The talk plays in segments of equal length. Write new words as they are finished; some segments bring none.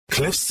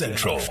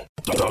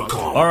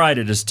CliffCentral.com. All right,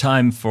 it is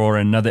time for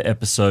another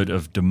episode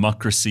of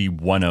Democracy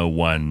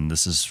 101.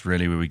 This is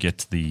really where we get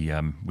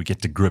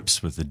to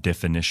grips with the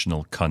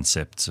definitional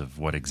concepts of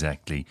what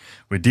exactly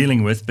we're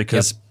dealing with,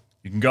 because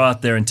you can go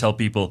out there and tell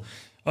people,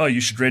 oh,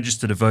 you should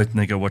register to vote, and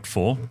they go, what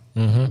for?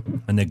 Mm-hmm.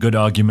 And there are good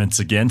arguments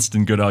against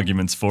and good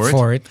arguments for it.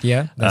 For it,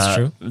 yeah, that's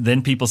true.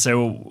 Then people say,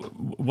 well,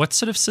 what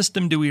sort of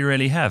system do we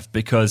really have?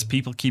 Because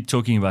people keep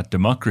talking about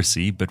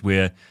democracy, but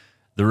we're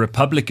the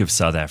Republic of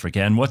South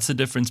Africa. And what's the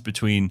difference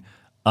between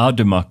our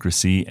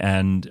democracy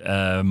and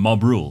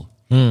mob rule?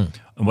 And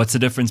what's the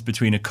difference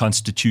between a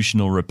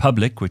constitutional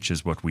republic, which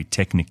is what we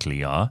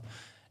technically are,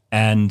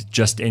 and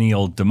just any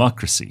old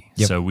democracy?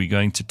 Yep. So we're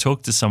going to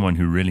talk to someone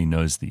who really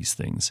knows these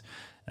things.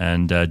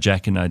 And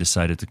Jack and I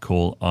decided to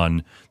call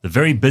on the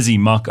very busy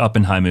Mark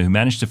Oppenheimer, who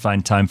managed to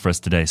find time for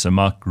us today. So,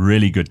 Mark,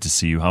 really good to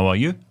see you. How are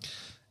you?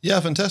 Yeah,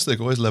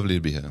 fantastic. Always lovely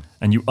to be here.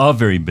 And you are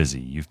very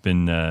busy. You've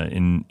been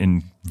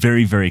in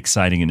very, very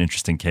exciting and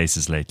interesting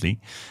cases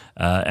lately.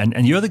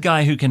 And you're the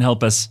guy who can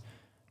help us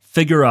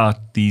figure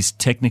out these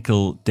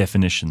technical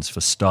definitions for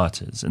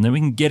starters. And then we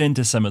can get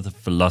into some of the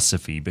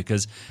philosophy,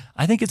 because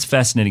I think it's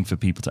fascinating for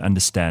people to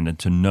understand and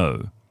to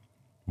know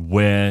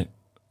where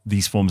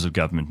these forms of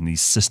government and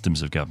these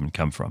systems of government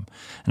come from.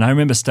 And I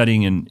remember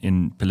studying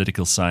in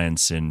political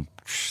science in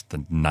the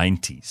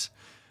 90s,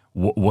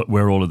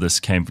 where all of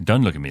this came from.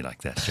 Don't look at me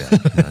like that, Jack.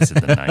 I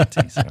said the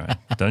 90s. All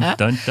right.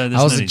 Don't.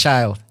 I was a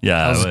child.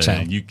 Yeah, I was a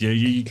child.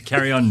 You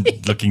carry on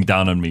looking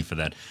down on me for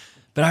that.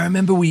 But I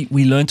remember we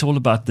learned all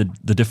about the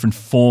different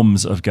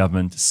forms of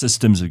government,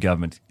 systems of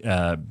government,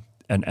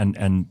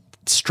 and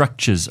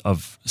structures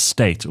of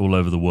state all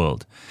over the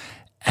world.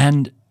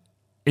 And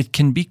it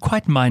can be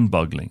quite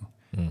mind-boggling.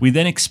 We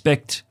then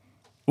expect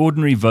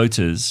ordinary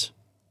voters,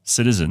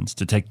 citizens,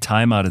 to take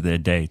time out of their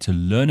day to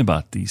learn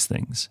about these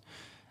things.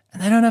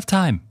 And they don't have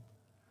time.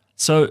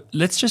 So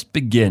let's just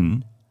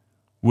begin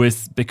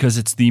with, because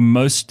it's the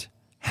most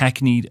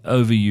hackneyed,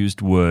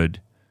 overused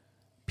word.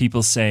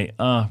 People say,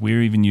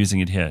 we're even using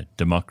it here,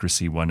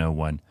 Democracy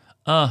 101.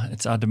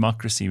 It's our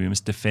democracy. We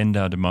must defend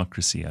our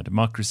democracy. Our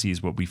democracy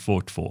is what we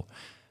fought for.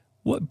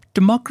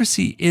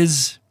 Democracy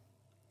is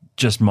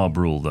just mob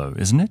rule, though,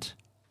 isn't it?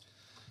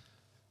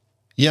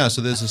 Yeah,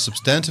 so there's a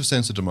substantive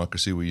sense of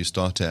democracy where you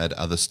start to add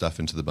other stuff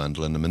into the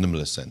bundle in a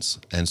minimalist sense.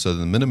 And so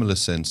the minimalist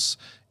sense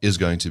is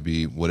going to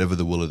be whatever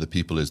the will of the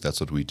people is, that's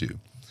what we do.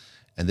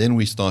 And then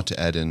we start to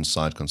add in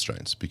side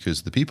constraints,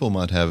 because the people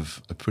might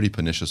have a pretty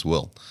pernicious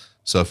will.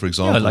 So, for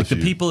example, like the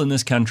people in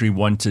this country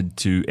wanted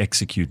to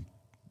execute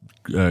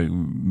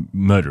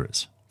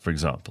murderers, for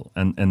example.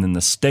 And then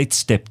the state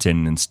stepped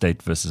in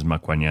State versus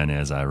Makwanyane,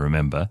 as I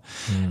remember.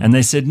 And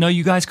they said, no,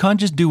 you guys can't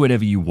just do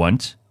whatever you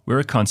want. We're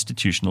a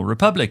constitutional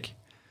republic.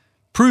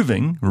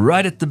 Proving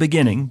right at the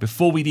beginning,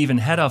 before we'd even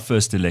had our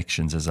first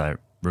elections, as I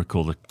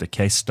recall, the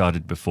case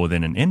started before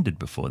then and ended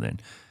before then,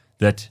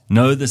 that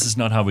no, this is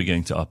not how we're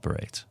going to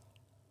operate.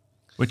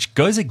 Which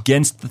goes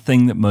against the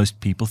thing that most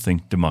people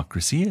think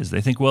democracy is.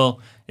 They think, well,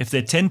 if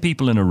there are 10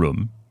 people in a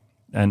room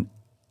and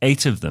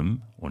 8 of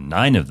them or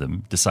 9 of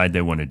them decide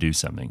they want to do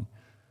something,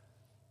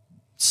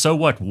 so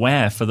what?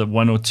 Where for the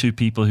 1 or 2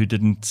 people who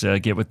didn't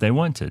get what they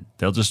wanted?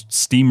 They'll just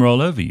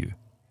steamroll over you.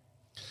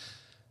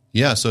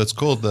 Yeah, so it's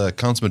called the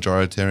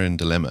counter-majoritarian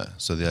dilemma.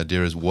 So the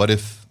idea is, what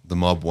if the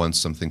mob wants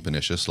something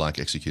pernicious, like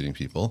executing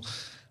people?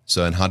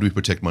 So, and how do we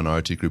protect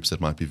minority groups that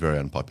might be very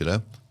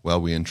unpopular? Well,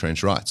 we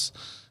entrench rights.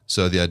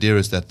 So the idea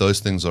is that those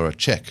things are a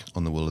check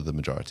on the will of the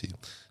majority.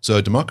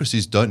 So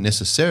democracies don't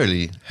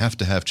necessarily have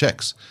to have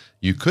checks.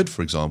 You could,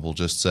 for example,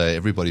 just say,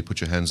 everybody put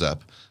your hands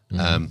up,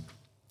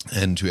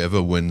 and whoever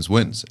wins,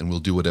 wins, and we'll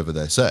do whatever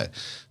they say.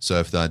 So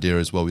if the idea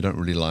is, well, we don't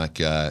really like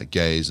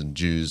gays and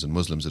Jews and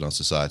Muslims in our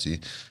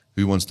society,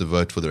 who wants to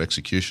vote for their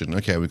execution?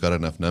 Okay, we've got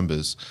enough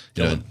numbers.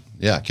 Kill them.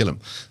 Yeah, kill them.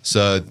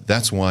 So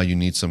that's why you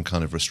need some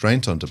kind of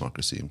restraint on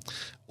democracy.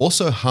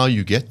 Also, how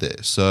you get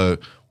there. So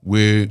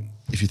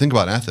if you think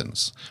about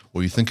Athens,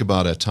 or you think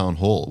about a town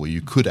hall where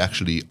you could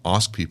actually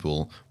ask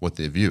people what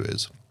their view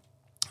is,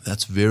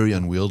 that's very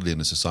unwieldy in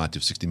a society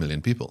of 60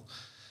 million people.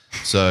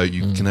 So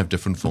you can have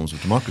different forms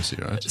of democracy,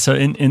 right? So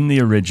in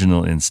the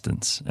original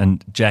instance,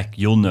 and Jack,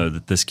 you'll know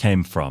that this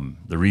came from,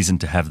 the reason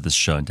to have this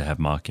show and to have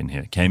Mark in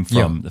here, came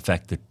from the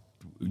fact that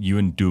you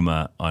and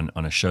Duma on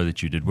a show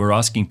that you did, were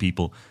asking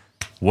people,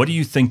 what do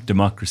you think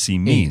democracy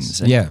means?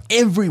 And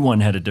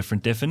everyone had a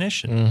different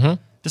definition.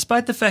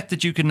 Despite the fact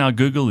that you can now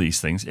Google these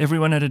things,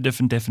 everyone had a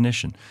different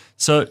definition.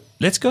 So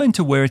let's go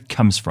into where it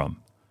comes from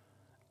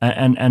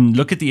and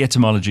look at the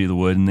etymology of the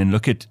word, and then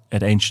look at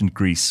ancient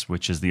Greece,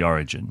 which is the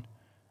origin,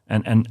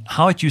 and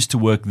how it used to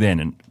work then,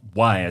 and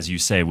why, as you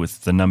say,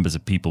 with the numbers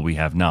of people we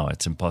have now,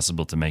 it's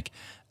impossible to make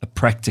a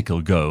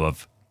practical go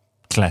of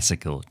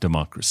classical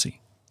democracy.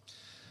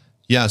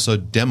 Yeah, so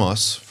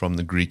demos from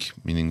the Greek,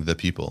 meaning the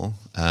people,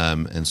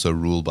 and so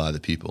rule by the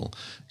people.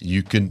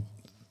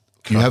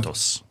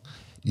 Kratos.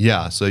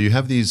 So you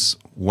have these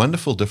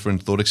wonderful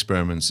different thought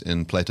experiments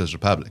in Plato's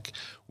Republic,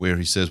 where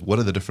he says, what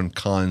are the different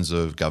kinds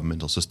of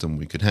governmental system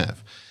we could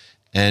have?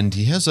 And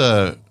he has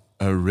a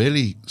a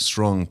really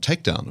strong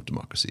takedown of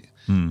democracy.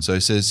 So he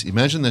says,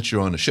 imagine that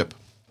you're on a ship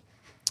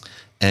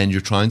and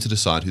you're trying to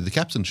decide who the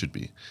captain should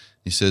be.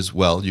 He says,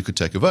 well, you could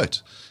take a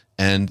vote.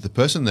 And the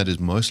person that is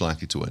most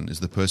likely to win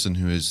is the person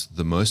who is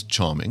the most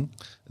charming,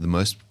 the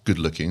most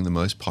good-looking, the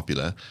most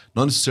popular,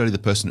 not necessarily the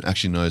person who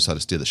actually knows how to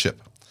steer the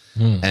ship.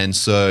 And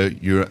so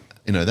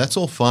that's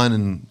all fine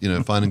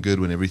and fine and good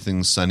when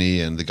everything's sunny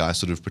and the guy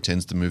sort of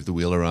pretends to move the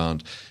wheel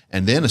around,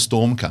 and then a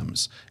storm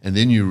comes, and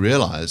then you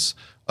realize,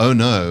 oh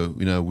no,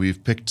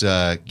 we've picked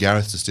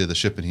Gareth to steer the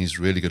ship, and he's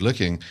really good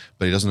looking,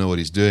 but he doesn't know what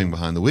he's doing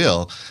behind the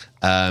wheel.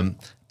 And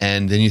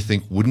then you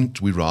think,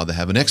 wouldn't we rather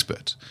have an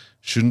expert?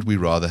 Shouldn't we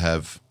rather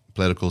have,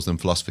 Plato calls them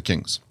philosopher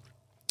kings?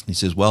 He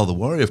says, well, the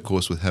worry, of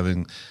course, with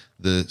having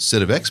the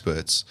set of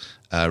experts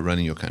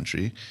running your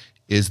country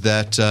is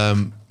that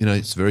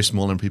it's a very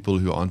small number of people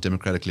who aren't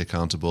democratically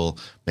accountable.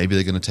 Maybe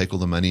they're going to take all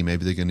the money.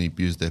 Maybe they're going to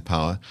abuse their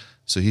power.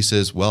 So he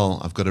says,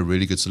 well, I've got a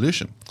really good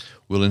solution.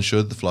 We'll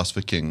ensure that the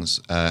philosopher kings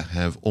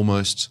have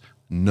almost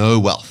no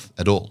wealth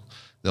at all.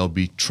 They'll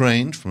be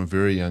trained from a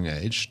very young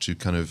age to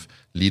kind of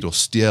lead or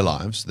steer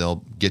lives.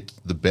 They'll get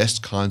the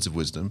best kinds of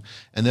wisdom,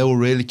 and they will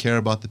really care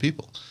about the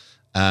people.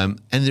 And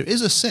there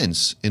is a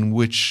sense in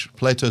which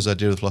Plato's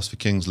idea of the philosopher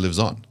kings lives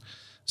on.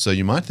 So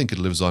you might think it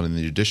lives on in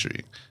the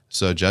judiciary.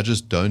 So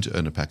judges don't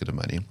earn a packet of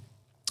money.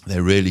 They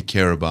really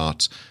care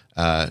about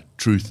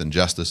truth and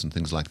justice and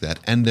things like that.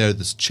 And they're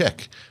this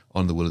check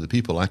on the will of the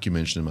people, like you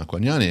mentioned in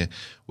Motlanthe,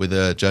 where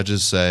the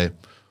judges say,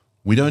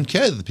 we don't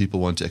care that the people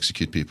want to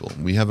execute people.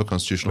 We have a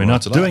constitutional right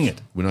to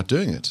life. We're not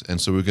doing it. And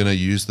so we're going to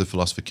use the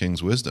philosopher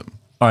king's wisdom.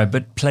 All right,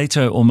 but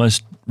Plato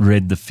almost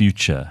read the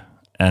future.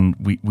 And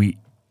we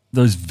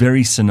those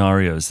very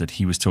scenarios that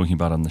he was talking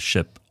about on the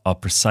ship are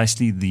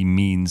precisely the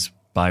means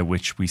by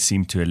which we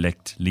seem to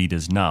elect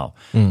leaders now.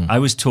 I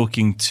was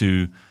talking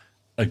to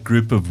a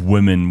group of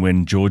women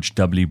when George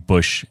W.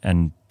 Bush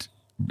and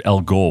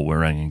Al Gore were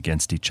running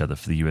against each other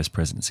for the US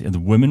presidency. And the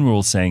women were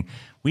all saying,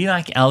 we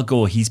like Al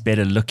Gore, he's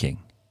better looking.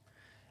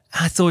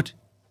 I thought,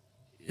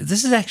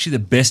 this is actually the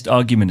best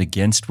argument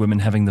against women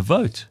having the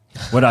vote,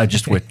 what I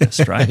just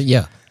witnessed, right?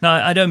 Yeah. Now,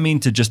 I don't mean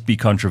to just be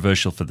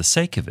controversial for the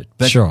sake of it,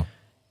 but sure.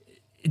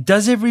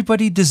 Does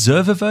everybody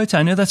deserve a vote?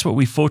 I know that's what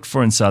we fought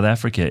for in South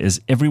Africa,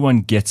 is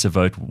everyone gets a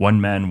vote, one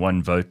man,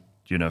 one vote.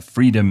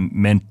 Freedom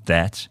meant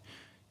that.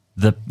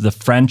 The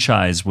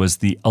franchise was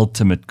the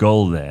ultimate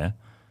goal there.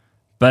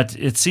 But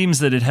it seems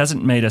that it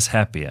hasn't made us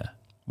happier.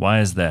 Why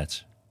is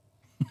that?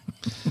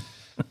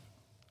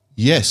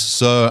 Yes.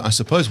 So I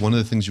suppose one of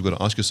the things you've got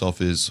to ask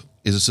yourself is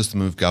a system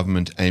of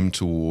government aimed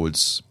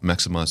towards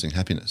maximizing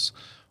happiness?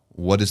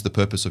 What is the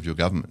purpose of your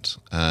government?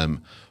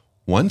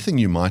 One thing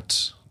you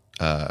might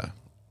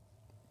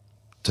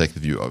take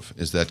the view of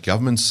is that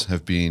governments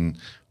have been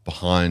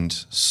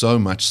behind so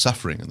much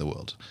suffering in the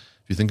world.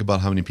 If you think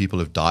about how many people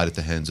have died at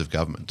the hands of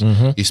government,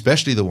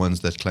 especially the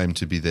ones that claim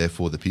to be there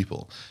for the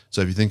people.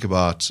 So if you think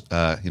about,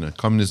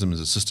 communism is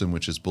a system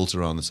which is built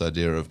around this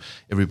idea of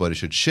everybody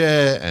should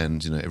share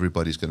and,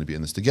 everybody's going to be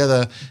in this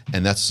together.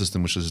 And that's a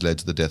system which has led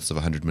to the deaths of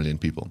 100 million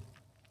people.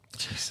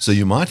 Jesus. So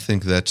you might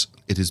think that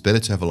it is better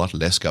to have a lot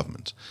less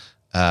government.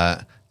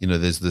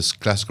 There's this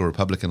classical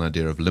Republican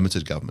idea of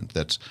limited government,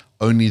 that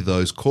only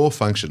those core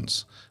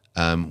functions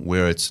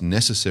where it's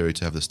necessary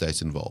to have the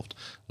state involved,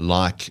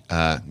 like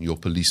your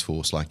police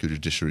force, like your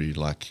judiciary,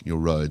 like your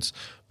roads,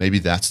 maybe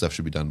that stuff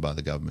should be done by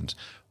the government.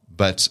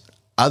 But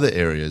other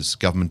areas,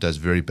 government does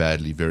very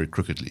badly, very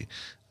crookedly.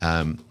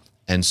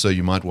 And so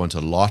you might want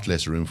a lot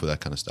less room for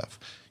that kind of stuff.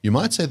 You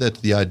might say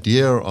that the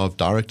idea of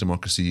direct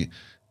democracy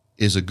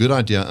is a good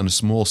idea on a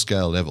small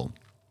scale level.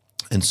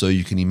 And so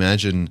you can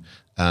imagine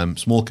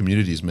small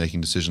communities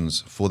making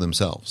decisions for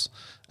themselves.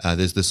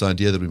 There's this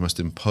idea that we must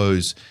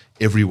impose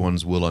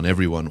everyone's will on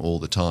everyone all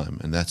the time,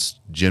 and that's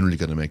generally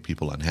going to make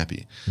people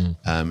unhappy,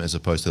 as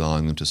opposed to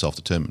allowing them to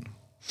self-determine.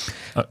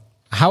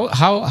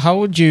 How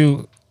would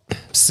you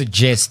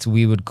suggest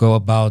we would go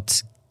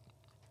about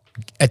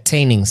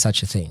attaining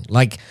such a thing?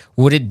 Like,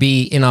 would it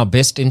be in our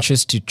best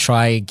interest to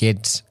try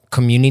get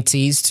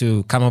communities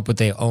to come up with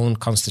their own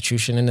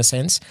constitution in a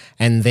sense,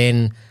 and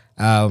then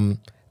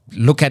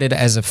look at it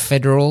as a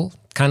federal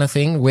kind of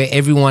thing where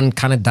everyone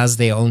kind of does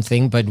their own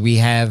thing, but we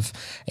have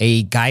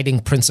a guiding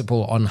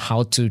principle on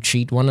how to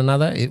treat one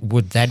another?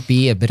 Would that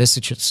be a better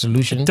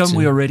solution? Don't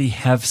we already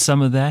have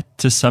some of that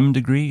to some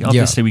degree?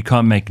 Obviously, we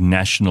can't make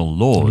national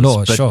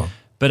laws. Sure.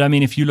 But I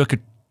mean, if you look at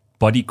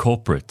body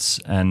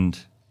corporates and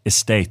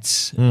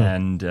estates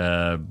and,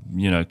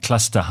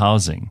 cluster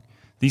housing,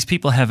 these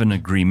people have an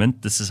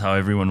agreement. This is how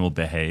everyone will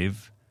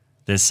behave.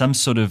 There's some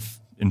sort of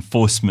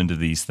enforcement of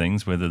these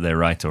things, whether they're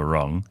right or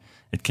wrong.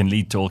 It can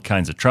lead to all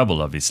kinds of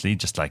trouble, obviously,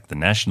 just like the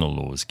national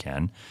laws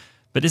can.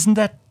 But isn't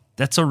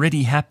that's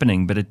already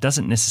happening, but it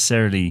doesn't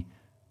necessarily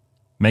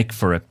make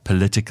for a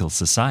political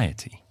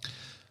society?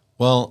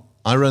 Well,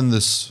 I run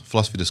this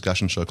philosophy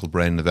discussion show called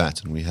Brain in the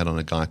Vat, and we had on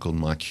a guy called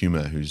Mike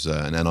Humer, who's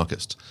an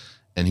anarchist.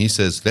 And he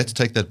says, let's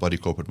take that body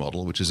corporate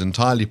model, which is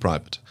entirely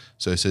private.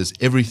 So he says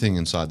everything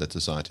inside that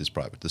society is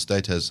private. The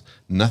state has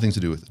nothing to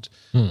do with it.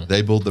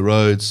 They build the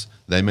roads,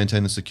 they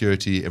maintain the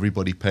security,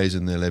 everybody pays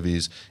in their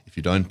levies. If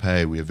you don't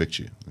pay, we evict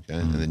you. Okay,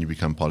 and then you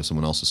become part of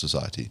someone else's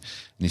society. And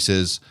he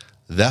says,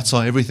 that's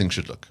how everything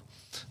should look.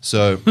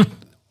 So,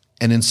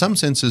 and in some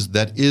senses,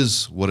 that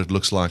is what it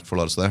looks like for a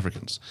lot of South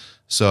Africans.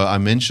 So I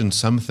mentioned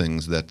some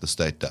things that the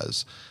state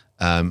does.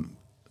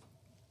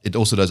 It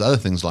also does other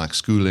things like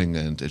schooling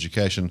and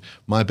education.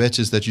 My bet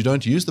is that you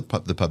don't use the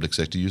public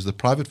sector, use the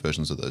private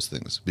versions of those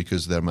things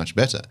because they're much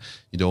better.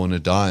 You don't want to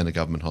die in a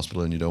government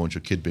hospital, and you don't want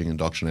your kid being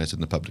indoctrinated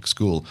in a public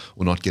school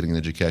or not getting an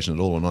education at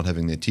all, or not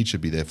having their teacher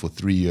be there for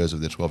 3 years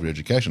of their 12-year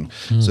education.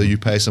 So you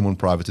pay someone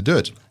private to do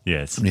it.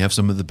 Yes. And you have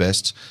some of the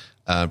best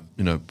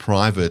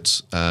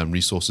private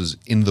resources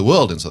in the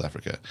world in South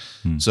Africa.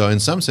 So in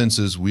some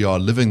senses, we are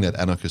living that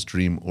anarchist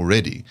dream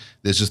already.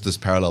 There's just this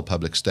parallel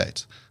public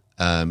state.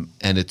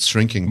 And it's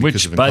shrinking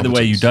because of Which, by the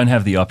way, you incompetence. don't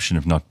have the option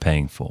of not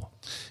paying for.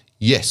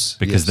 Yes.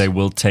 Because yes. they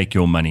will take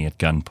your money at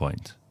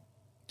gunpoint.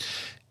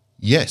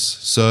 Yes.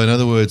 So in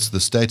other words, the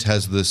state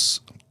has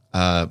this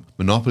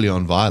monopoly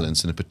on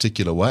violence in a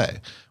particular way,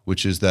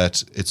 which is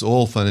that it's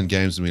all fun and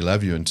games and we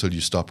love you until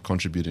you stop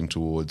contributing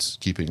towards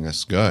keeping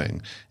us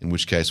going, in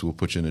which case we'll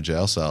put you in a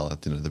jail cell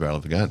at the barrel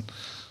of a gun.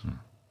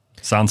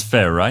 Sounds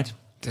fair, right?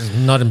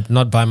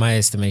 Not by my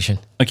estimation.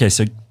 Okay,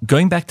 so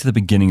going back to the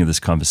beginning of this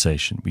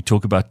conversation, we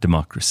talk about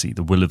democracy,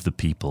 the will of the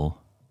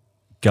people,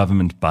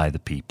 government by the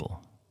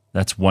people.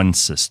 That's one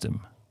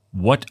system.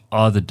 What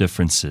are the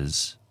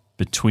differences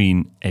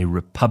between a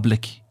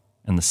republic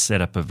and the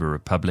setup of a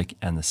republic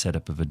and the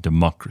setup of a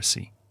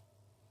democracy?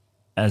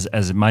 As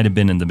it might have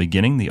been in the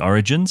beginning, the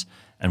origins,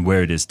 and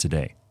where it is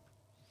today.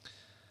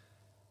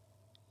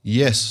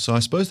 Yes. So I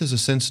suppose there's a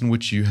sense in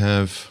which you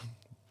have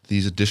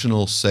these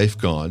additional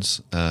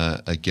safeguards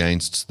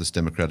against this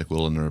democratic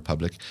will in a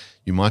republic.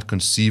 You might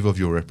conceive of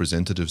your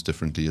representatives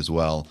differently as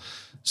well.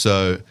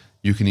 So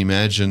you can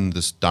imagine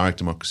this direct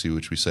democracy,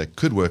 which we say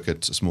could work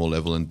at a small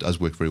level and does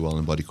work very well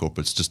in body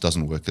corporates, just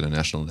doesn't work at a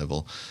national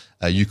level.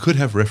 You could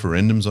have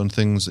referendums on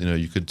things.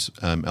 You could.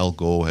 Al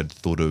Gore had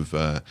thought of.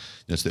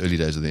 It's the early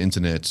days of the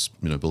internet.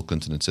 Bill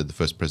Clinton had said the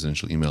first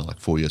presidential email like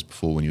 4 years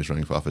before when he was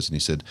running for office, and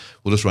he said,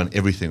 "We'll just run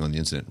everything on the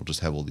internet. We'll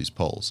just have all these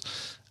polls."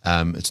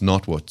 It's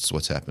not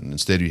what's happened.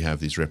 Instead, you have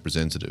these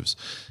representatives.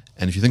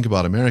 And if you think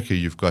about America,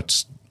 you've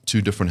got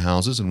two different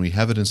houses, and we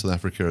have it in South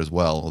Africa as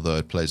well, although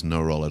it plays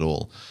no role at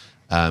all.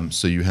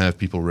 So you have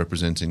people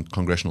representing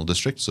congressional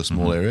districts, so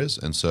small areas,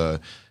 and so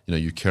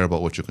you care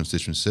about what your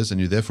constituency says, and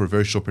you're there for a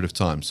very short period of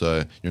time.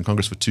 So you're in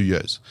Congress for 2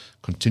 years,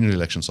 continual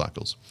election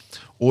cycles.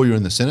 Or you're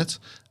in the Senate,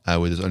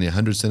 where there's only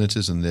 100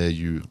 senators, and there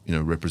you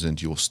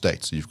represent your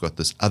state. So you've got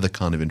this other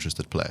kind of interest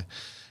at play.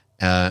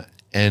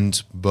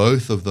 And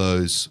both of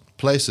those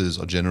places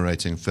are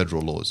generating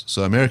federal laws.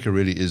 So America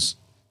really is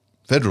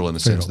federal in a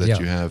sense that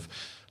you have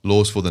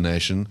laws for the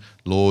nation,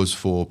 laws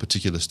for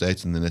particular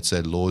states, and then let's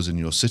say laws in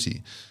your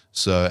city.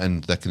 So,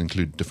 and that can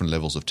include different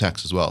levels of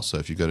tax as well. So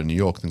if you go to New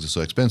York, things are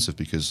so expensive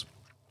because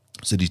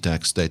city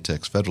tax, state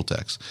tax, federal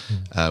tax.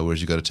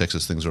 Whereas you go to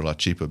Texas, things are a lot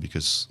cheaper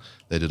because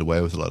they did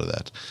away with a lot of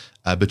that.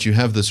 But you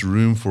have this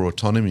room for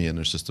autonomy in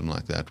a system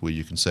like that where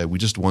you can say, we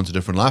just want a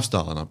different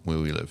lifestyle where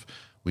we live.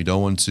 We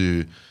don't want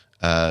to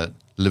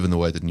live in the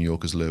way that New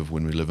Yorkers live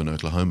when we live in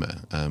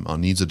Oklahoma. Our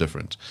needs are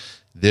different.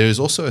 There is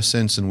also a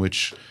sense in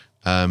which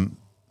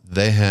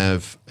they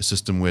have a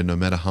system where no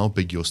matter how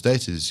big your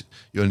state is,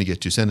 you only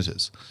get 2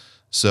 senators.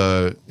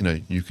 So,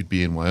 you could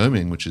be in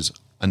Wyoming, which is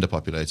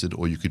underpopulated,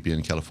 or you could be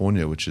in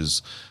California, which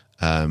is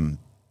the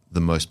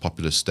most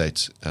populous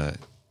state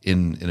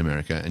in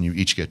America, and you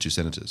each get 2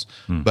 senators.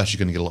 But you're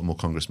going to get a lot more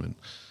congressmen.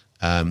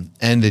 And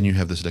then you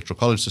have this electoral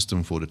college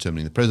system for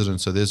determining the president.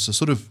 So there's a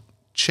sort of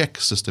check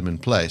system in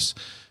place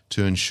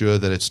to ensure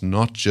that it's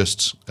not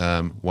just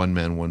one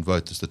man, one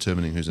vote that's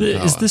determining who's in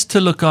power. Is this to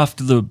look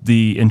after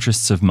the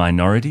interests of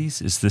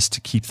minorities? Is this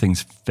to keep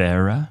things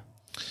fairer?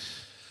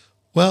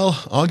 Well,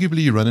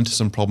 arguably you run into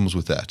some problems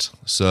with that.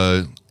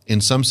 So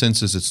in some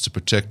senses, it's to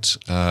protect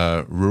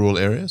rural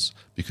areas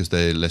because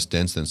they're less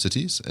dense than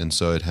cities, and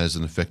so it has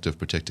an effect of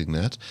protecting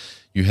that.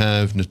 You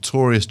have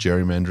notorious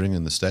gerrymandering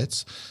in the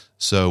states.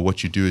 So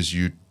what you do is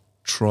you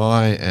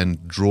try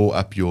and draw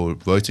up your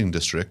voting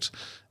district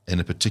in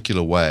a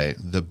particular way.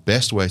 The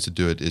best way to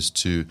do it is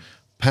to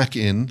pack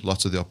in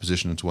lots of the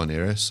opposition into one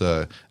area.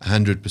 So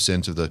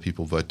 100% of the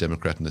people vote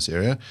Democrat in this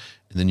area.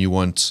 And then you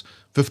want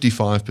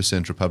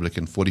 55%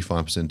 Republican,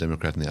 45%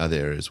 Democrat in the other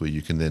areas where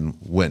you can then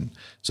win.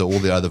 So all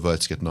the other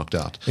votes get knocked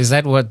out. Is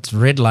that what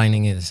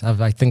redlining is?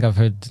 I think I've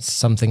heard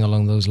something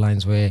along those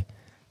lines where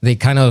they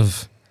kind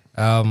of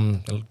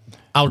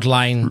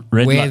outline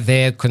where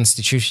their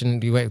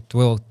constituents, where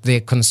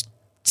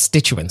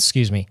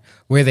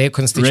their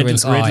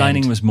constituents are.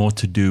 Redlining was more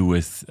to do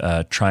with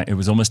it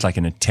was almost like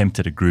an attempt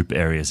at a Group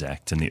Areas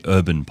Act in the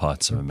urban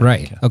parts of America.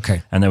 Right,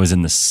 okay. And that was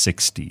in the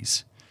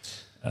 60s.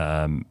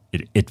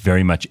 It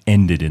very much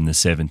ended in the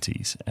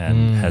 70s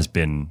and has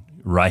been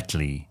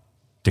rightly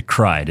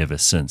decried ever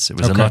since. It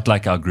was a Okay. lot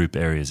like our Group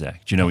Areas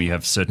Act. You know, you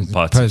have certain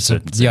parts of Parts of-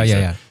 certain yeah, cities yeah,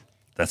 that- yeah.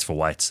 That's for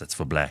whites, that's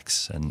for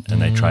blacks, and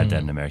they tried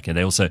that in America.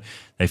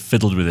 They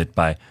fiddled with it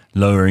by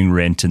lowering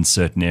rent in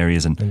certain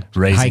areas and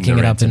raising hiking the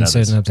it rent up in others.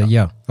 certain other.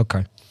 Yeah.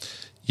 Okay.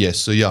 Yes,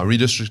 so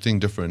redistricting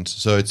different.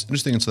 So it's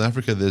interesting in South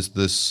Africa, there's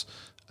this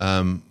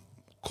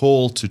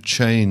call to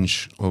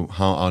change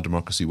how our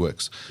democracy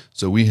works.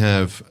 So we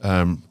have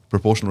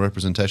proportional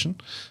representation.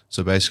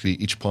 So basically,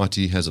 each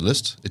party has a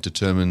list. It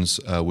determines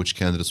which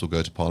candidates will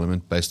go to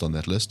parliament based on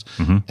that list.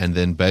 And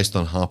then based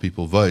on how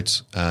people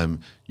vote,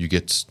 you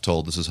get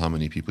told this is how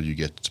many people you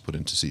get to put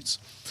into seats.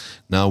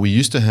 Now, we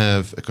used to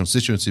have a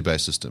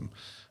constituency-based system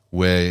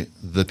where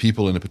the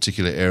people in a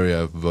particular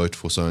area vote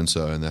for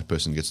so-and-so and that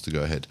person gets to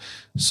go ahead.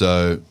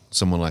 So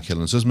someone like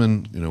Helen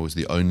Suzman, was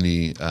the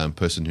only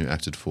person who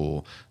acted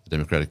for the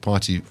Democratic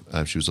Party.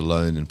 She was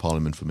alone in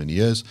Parliament for many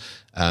years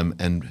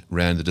and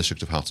ran the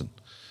district of Houghton.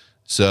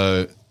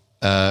 So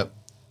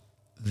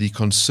the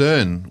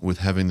concern with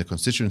having the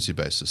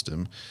constituency-based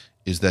system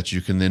is that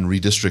you can then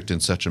redistrict in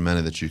such a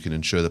manner that you can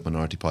ensure that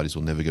minority parties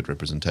will never get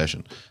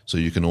representation. So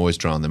you can always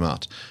drown them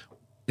out.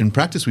 In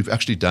practice, we've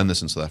actually done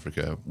this in South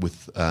Africa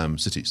with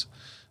cities.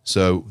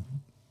 So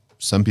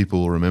some people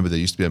will remember there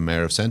used to be a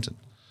mayor of Sandton.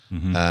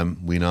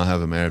 We now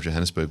have a mayor of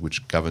Johannesburg,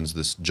 which governs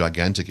this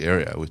gigantic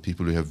area with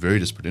people who have very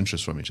disparate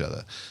interests from each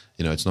other.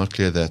 It's not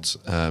clear that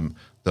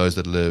those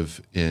that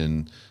live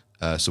in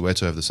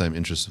Soweto have the same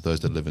interests as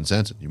those that live in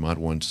Sandton. You might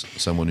want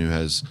someone who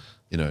has,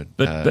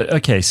 But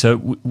okay, so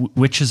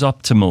which is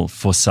optimal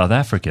for South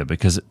Africa?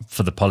 Because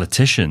for the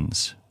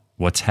politicians,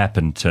 what's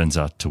happened turns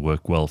out to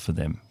work well for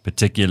them,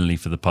 particularly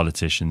for the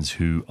politicians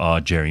who are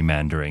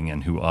gerrymandering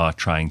and who are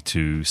trying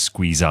to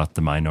squeeze out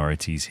the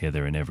minorities here,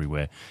 there, and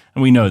everywhere.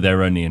 And we know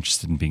they're only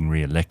interested in being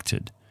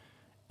re-elected.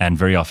 And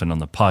very often on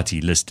the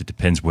party list, it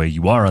depends where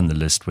you are on the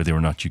list, whether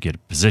or not you get a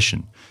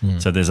position.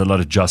 So there's a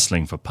lot of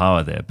jostling for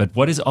power there. But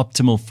what is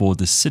optimal for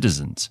the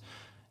citizens?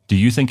 Do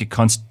you think a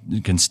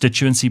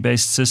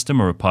constituency-based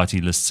system or a party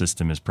list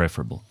system is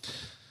preferable?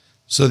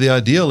 So the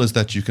ideal is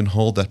that you can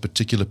hold that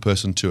particular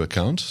person to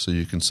account. So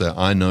you can say,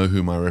 I know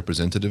who my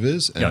representative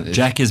is. And if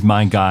Jack is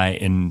my guy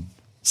in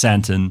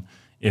Sandton.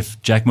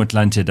 If Jack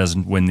Motlanthe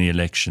doesn't win the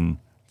election,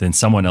 then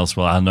someone else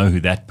will. I'll know who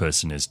that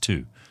person is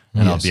too.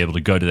 And I'll be able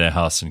to go to their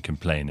house and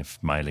complain if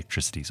my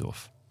electricity's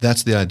off.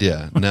 That's the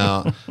idea.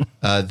 Now,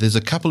 there's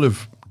a couple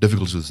of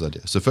difficulties with this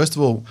idea. So first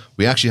of all,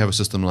 we actually have a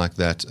system like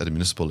that at a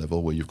municipal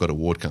level where you've got a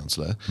ward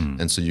councillor,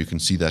 and so you can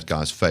see that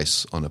guy's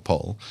face on a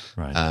poll.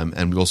 Right.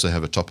 And we also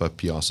have a top-up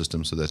PR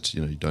system so that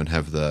you don't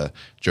have the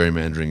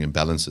gerrymandering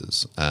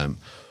imbalances.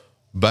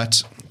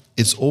 But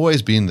it's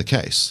always been the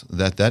case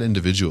that that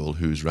individual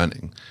who's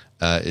running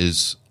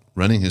is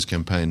running his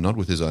campaign not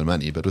with his own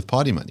money, but with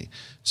party money.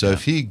 So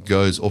if he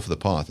goes off the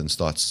path and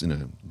starts,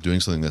 doing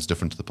something that's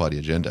different to the party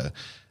agenda,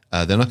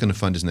 they're not going to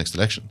fund his next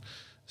election.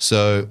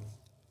 So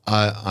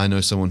I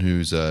know someone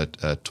who's a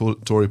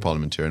Tory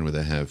parliamentarian where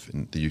they have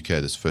in the UK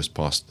this first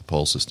past the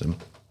poll system,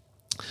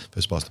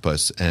 first past the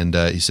post, and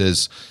he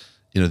says,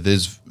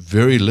 there's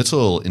very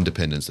little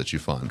independence that you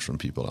find from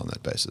people on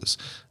that basis.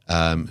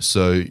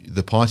 So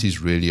the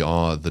parties really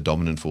are the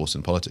dominant force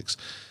in politics.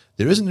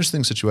 There is an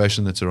interesting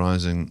situation that's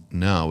arising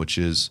now, which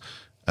is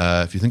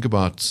if you think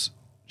about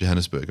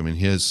Johannesburg,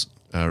 here's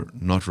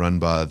not run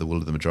by the will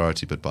of the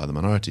majority, but by the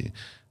minority.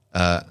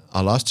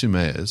 Our last two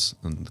mayors,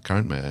 and the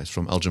current mayor, is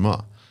from Al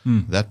Jamar.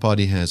 That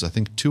party has, I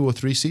think, 2 or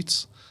 3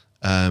 seats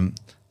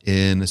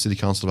in a city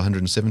council of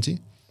 170.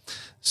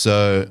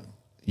 So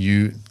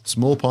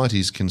small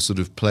parties can sort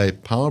of play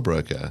power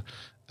broker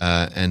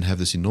and have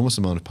this enormous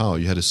amount of power.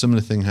 You had a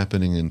similar thing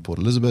happening in Port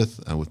Elizabeth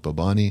with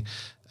Bobani.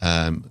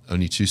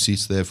 Only 2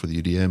 seats there for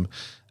the UDM.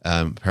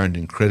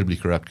 Apparently incredibly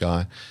corrupt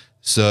guy.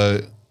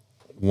 So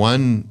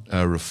one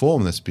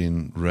reform that's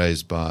been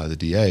raised by the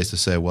DA is to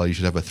say, well, you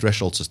should have a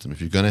threshold system.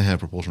 If you're going to have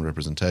proportional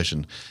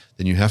representation,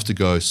 then you have to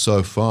go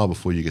so far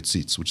before you get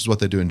seats, which is what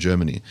they do in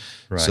Germany.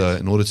 Right. So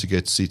in order to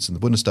get seats in the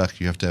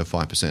Bundestag, you have to have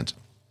 5%.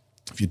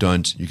 If you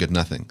don't, you get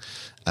nothing.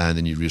 And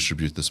then you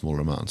redistribute the smaller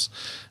amounts.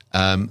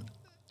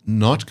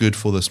 Not good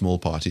for the small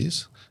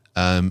parties.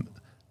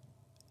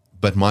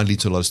 But might lead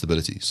to a lot of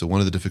stability. So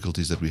one of the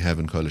difficulties that we have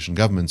in coalition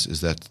governments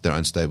is that they're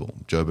unstable.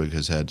 Joburg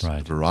has had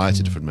a variety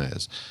of different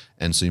mayors.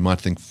 And so you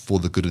might think for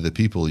the good of the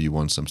people, you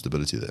want some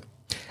stability there.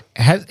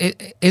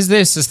 Is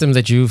there a system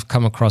that you've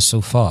come across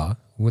so far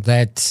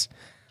that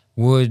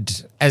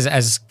would,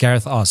 as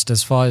Gareth asked,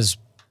 as far as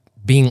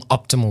being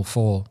optimal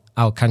for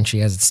our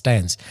country as it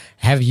stands,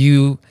 have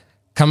you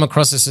come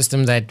across a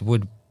system that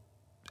would,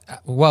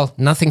 well,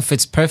 nothing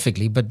fits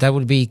perfectly, but that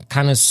would be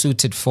kind of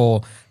suited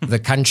for the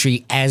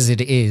country as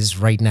it is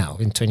right now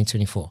in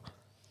 2024?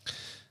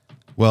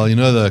 Well,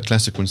 the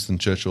classic Winston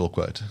Churchill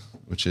quote,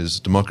 which is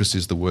democracy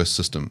is the worst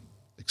system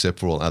except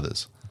for all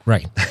others.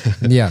 Right.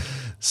 Yeah.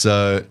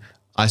 So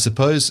I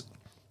suppose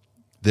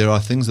there are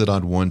things that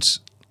I'd want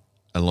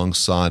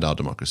alongside our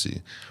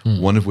democracy,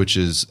 one of which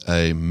is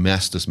a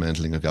mass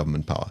dismantling of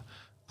government power.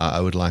 I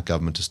would like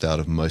government to stay out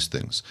of most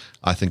things.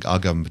 I think our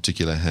government in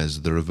particular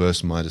has the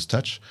reverse Midas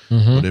touch.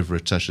 Whatever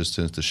it touches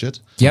turns to shit.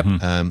 Yep.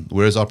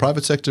 Whereas our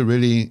private sector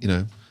really,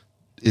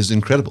 is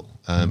incredible.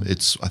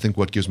 It's, I think,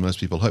 what gives most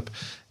people hope.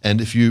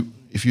 And if you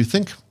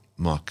think,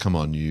 Mark, come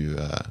on, you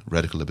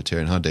radical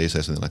libertarian, how dare you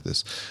say something like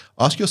this?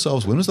 Ask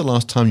yourselves, when was the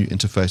last time you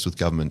interfaced with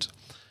government?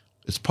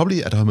 It's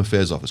probably at a Home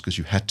Affairs office because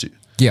you had to.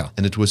 Yeah.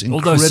 And it was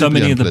incredibly Although so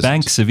many of the unpleasant.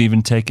 banks have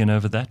even taken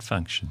over that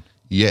function.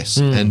 Yes,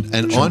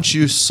 and aren't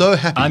you so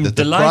happy I'm that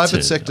the delighted.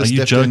 private sector Are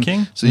you stepped in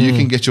joking? so you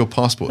can get your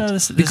passport? No,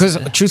 Because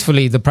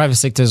truthfully, the private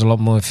sector is a lot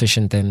more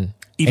efficient than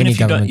even any if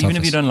you government don't, even office.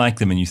 if you don't like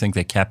them and you think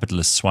they're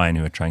capitalist swine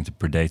who are trying to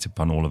predate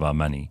upon all of our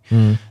money,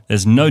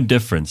 there's no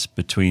difference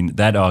between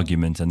that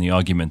argument and the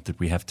argument that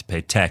we have to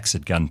pay tax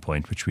at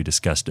gunpoint, which we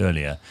discussed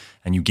earlier,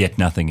 and you get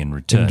nothing in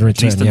return.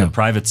 At least in the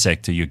private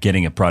sector, you're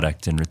getting a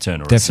product in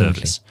return or Definitely.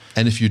 a service.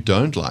 And if you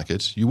don't like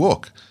it, you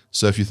walk.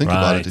 So if you think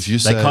about it, if you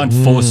say they can't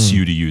force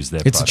you to use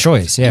their It's product. a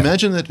choice, yeah.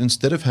 Imagine that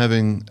instead of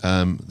having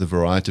the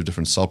variety of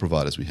different cell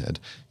providers we had,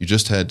 you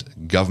just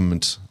had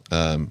government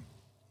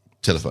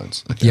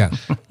telephones. Okay? Yeah.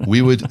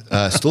 We would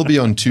still be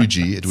on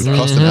 2G. It would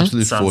cost an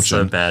absolute Sounds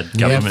fortune. so bad.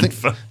 Government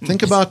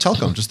Think about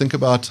telecom. Just think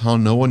about how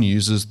no one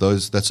uses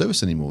that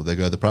service anymore. They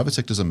go, the private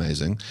sector is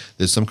amazing.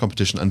 There's some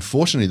competition.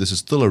 Unfortunately, this is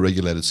still a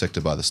regulated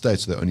sector by the state,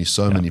 so there are only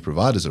so many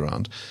providers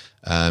around.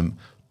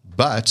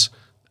 But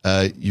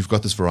you've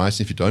got this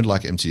variety. If you don't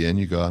like MTN,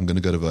 you go, I'm going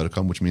to go to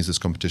Vodacom, which means there's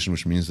competition,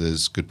 which means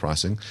there's good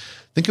pricing.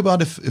 Think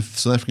about if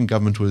South African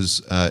government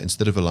was,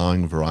 instead of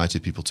allowing a variety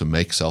of people to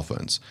make cell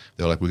phones,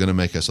 they were like, we're going to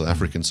make a South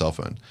African cell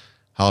phone.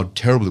 How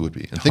terrible it would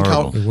be. And think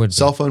how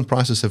cell phone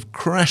prices have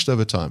crashed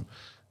over time.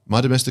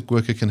 My domestic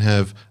worker can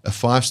have a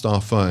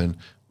 5-star phone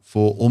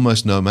for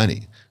almost no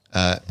money.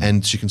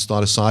 And she can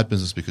start a side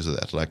business because of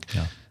that.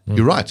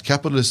 You're right.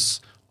 Capitalists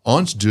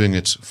aren't doing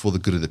it for the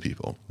good of the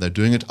people. They're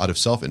doing it out of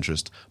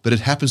self-interest, but it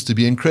happens to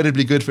be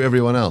incredibly good for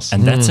everyone else.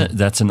 And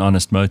that's an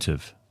honest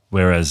motive.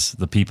 Whereas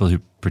the people who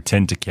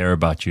pretend to care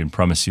about you and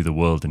promise you the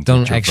world and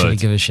Don't get your actually vote,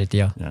 give a shit,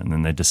 yeah. and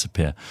then they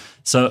disappear.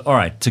 So, all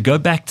right, to go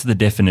back to the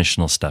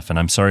definitional stuff, and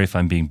I'm sorry if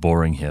I'm being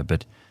boring here,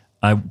 but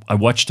I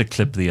watched a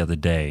clip the other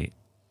day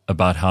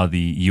about how the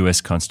U.S.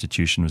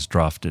 Constitution was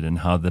drafted and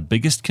how the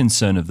biggest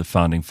concern of the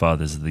founding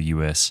fathers of the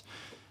U.S.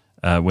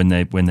 When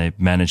they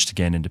managed to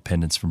gain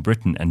independence from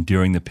Britain and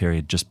during the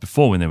period just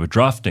before when they were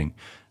drafting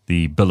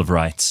the Bill of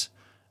Rights.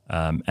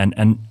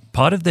 And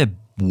part of their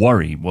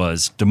worry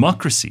was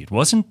democracy. It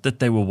wasn't that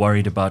they were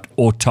worried about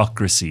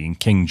autocracy and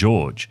King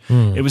George.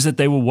 It was that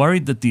they were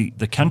worried that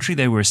the country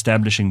they were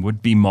establishing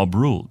would be mob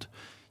ruled.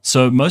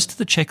 So most of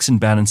the checks and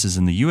balances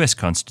in the U.S.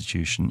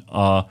 Constitution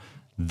are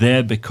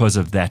there because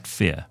of that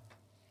fear.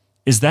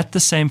 Is that the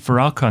same for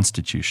our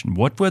Constitution?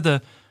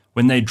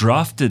 When they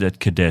drafted at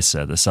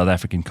Cadessa, the South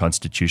African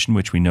Constitution,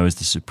 which we know is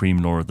the supreme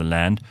law of the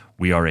land,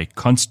 we are a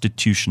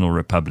constitutional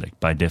republic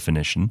by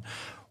definition.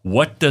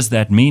 What does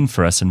that mean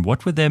for us, and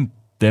what were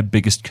their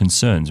biggest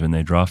concerns when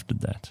they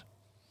drafted that?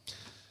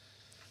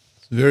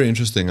 It's very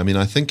interesting. I mean,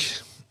 I think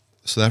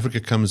South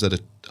Africa comes out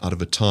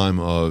of a time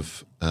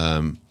of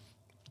an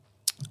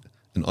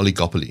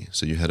oligopoly.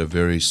 So you had a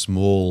very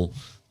small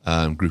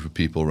group of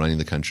people running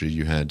the country.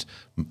 You had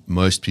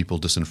most people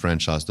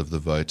disenfranchised of the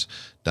vote,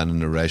 done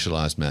in a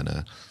racialized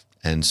manner.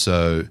 And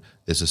so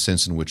there's a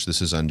sense in which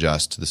this is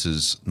unjust. This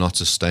is not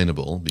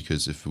sustainable,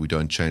 because if we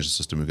don't change the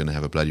system, we're going to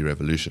have a bloody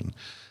revolution.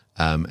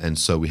 And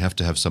so we have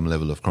to have some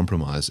level of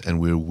compromise.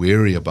 And we're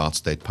wary about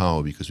state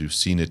power because we've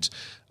seen it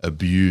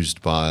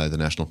abused by the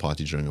National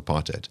Party during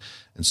apartheid.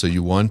 And so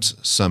you want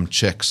some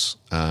checks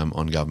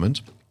on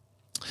government.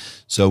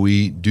 So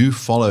we do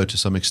follow, to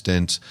some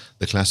extent,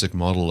 the classic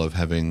model of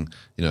having,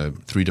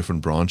 3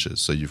 different branches.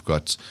 So you've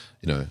got,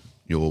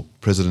 your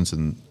president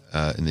in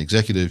the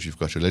executive, you've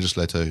got your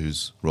legislator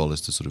whose role is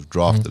to sort of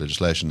draft the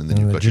legislation, and then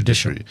you've got your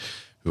judiciary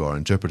who are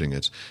interpreting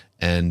it.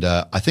 And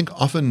I think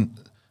often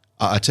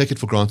I take it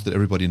for granted that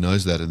everybody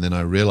knows that, and then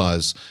I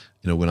realize,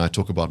 when I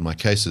talk about my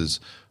cases,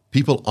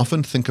 people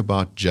often think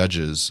about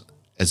judges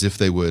as if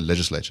they were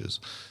legislatures.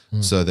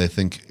 So they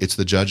think it's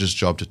the judge's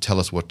job to tell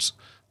us what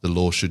the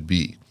law should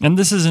be. And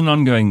this is an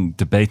ongoing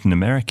debate in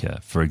America.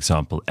 For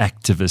example,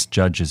 activist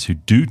judges who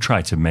do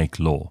try to make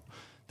law.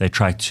 They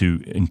try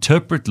to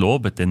interpret law,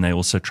 but then they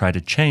also try to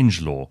change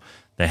law.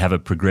 They have a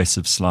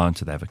progressive slant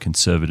or they have a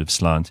conservative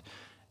slant,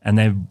 and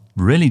they're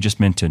really just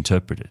meant to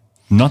interpret it.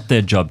 Not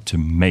their job to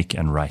make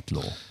and write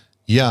law.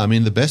 Yeah, I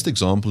mean, the best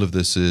example of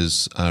this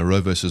is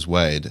Roe versus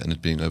Wade and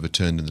it being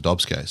overturned in the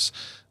Dobbs case.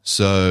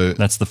 So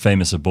that's the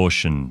famous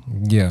abortion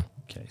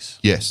case.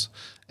 Yes.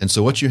 And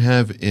so what you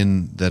have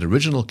in that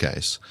original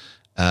case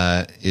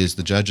is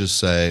the judges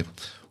say,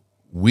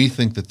 we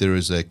think that there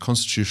is a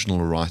constitutional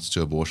right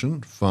to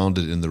abortion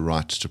founded in the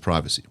right to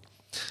privacy.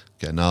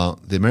 Okay, now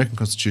the American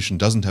Constitution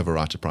doesn't have a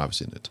right to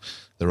privacy in it.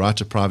 The right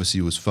to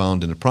privacy was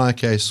found in a prior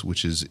case,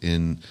 which is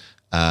in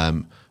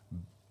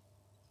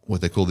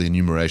what they call the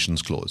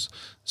enumerations clause.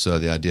 So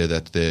the idea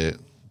that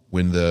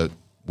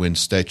when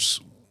states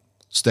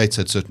states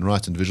had certain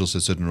rights, individuals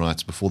had certain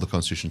rights before the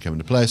Constitution came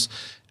into place,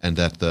 and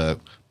that the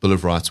Bill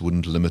of Rights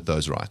wouldn't limit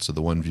those rights. So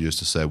the one view is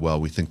to say, well,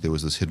 we think there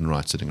was this hidden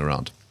right sitting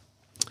around.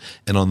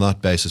 And on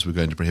that basis, we're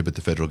going to prohibit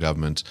the federal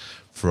government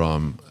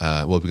from,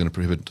 we're going to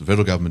prohibit the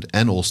federal government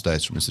and all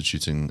states from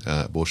instituting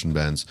abortion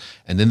bans.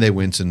 And then they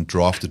went and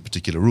drafted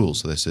particular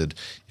rules. So they said,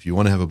 if you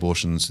want to have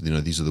abortions,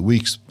 these are the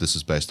weeks. This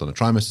is based on a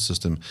trimester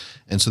system.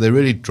 And so they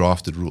really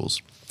drafted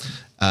rules.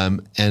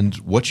 And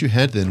what you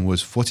had then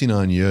was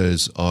 49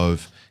 years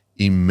of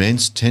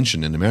immense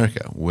tension in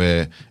America,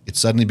 where it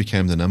suddenly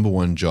became the number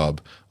one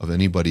job of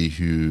anybody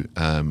who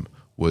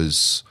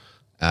was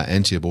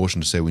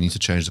anti-abortion to say we need to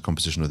change the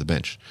composition of the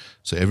bench.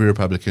 So every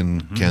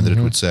Republican candidate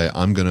would say,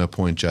 I'm going to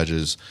appoint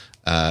judges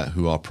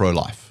who are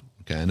pro-life.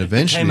 Okay, and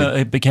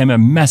eventually it became a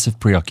massive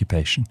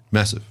preoccupation.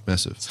 Massive.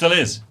 Still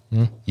is.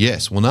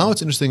 Yes. Well, now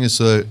what's interesting is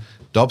so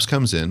Dobbs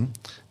comes in,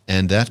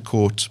 and that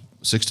court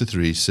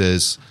 6-3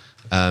 says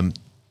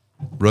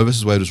Roe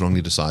versus Wade was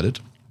wrongly decided.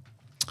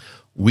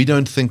 We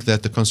don't think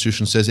that the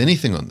Constitution says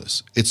anything on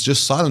this. It's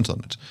just silent on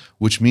it,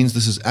 which means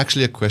this is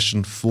actually a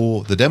question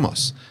for the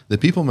demos. The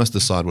people must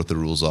decide what the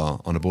rules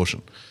are on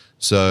abortion.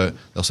 So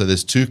they'll say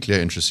there's two clear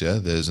interests here.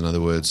 There's, in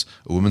other words,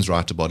 a woman's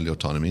right to bodily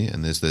autonomy,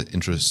 and there's the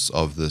interests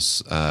of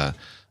this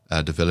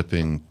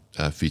developing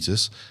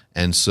fetus.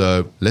 And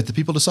so let the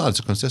people decide. It's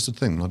a contested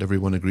thing. Not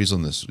everyone agrees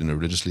on this,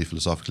 religiously,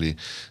 philosophically.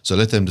 So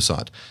let them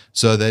decide.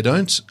 So they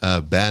don't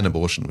ban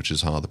abortion, which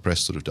is how the press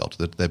sort of dealt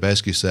with it. They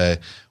basically say,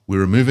 we're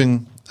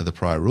removing the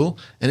prior rule,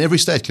 and every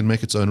state can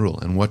make its own rule.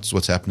 And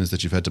what's happened is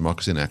that you've had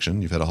democracy in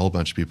action. You've had a whole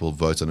bunch of people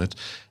vote on it.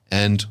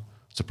 And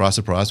surprise,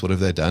 surprise, what have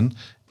they done?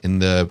 In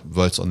the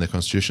votes on their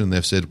constitution,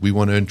 they've said, we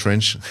want to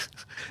entrench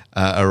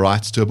a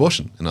right to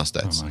abortion in our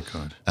states. Oh, my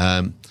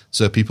God.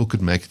 So people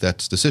could make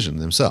that decision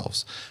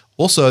themselves.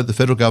 Also, the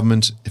federal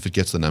government, if it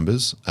gets the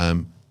numbers,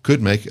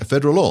 could make a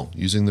federal law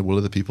using the will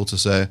of the people to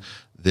say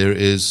there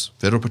is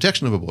federal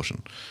protection of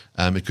abortion.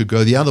 It could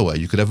go the other way.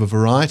 You could have a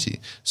variety.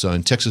 So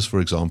in Texas, for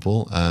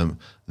example,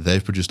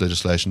 they've produced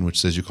legislation which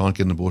says you can't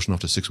get an abortion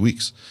after 6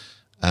 weeks.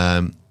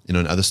 In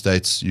other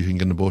states, you can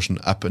get an abortion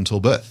up until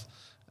birth.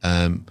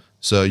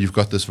 So you've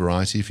got this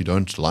variety. If you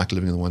don't like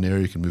living in one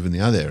area, you can move in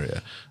the other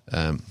area.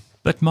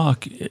 But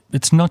Mark,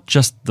 it's not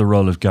just the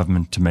role of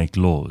government to make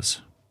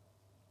laws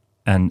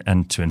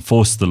and to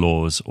enforce the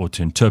laws or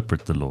to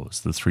interpret the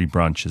laws, the three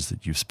branches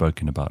that you've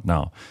spoken about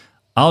now.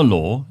 Our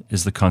law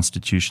is the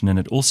Constitution, and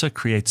it also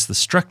creates the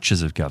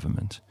structures of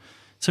government.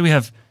 So we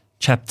have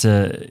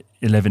Chapter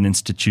 11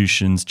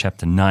 institutions,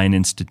 Chapter 9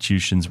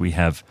 institutions. We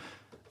have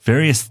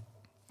various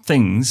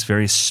things,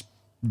 various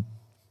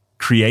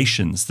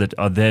creations that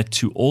are there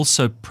to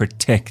also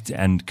protect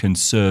and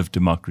conserve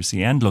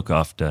democracy and look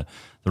after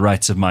the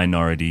rights of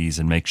minorities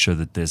and make sure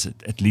that there's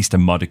at least a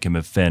modicum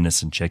of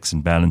fairness and checks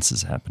and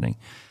balances happening.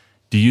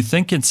 Do you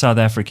think in South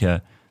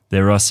Africa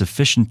there are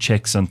sufficient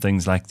checks on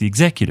things like the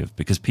executive?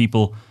 Because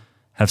people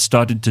have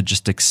started to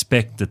just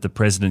expect that the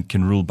president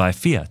can rule by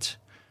fiat.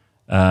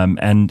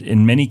 And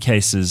in many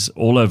cases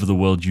all over the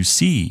world, you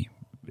see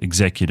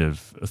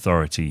executive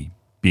authority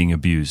being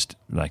abused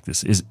like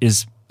this.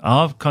 Is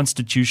our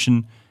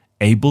Constitution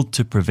able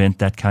to prevent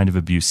that kind of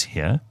abuse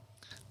here?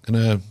 I'm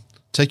going to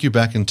take you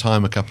back in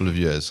time a couple of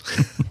years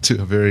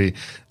to a very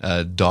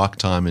dark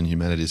time in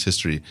humanity's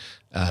history,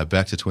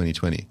 back to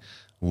 2020,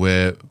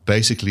 where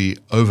basically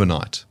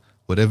overnight,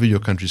 whatever your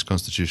country's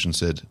constitution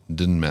said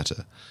didn't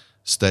matter.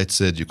 States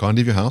said you can't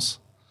leave your house,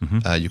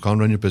 you can't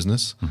run your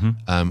business.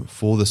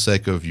 For the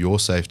sake of your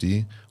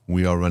safety,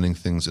 we are running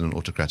things in an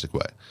autocratic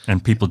way.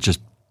 And people just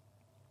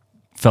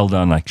fell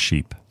down like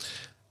sheep.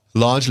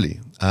 Largely.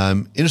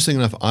 Interesting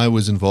enough, I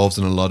was involved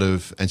in a lot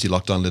of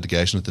anti-lockdown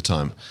litigation at the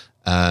time,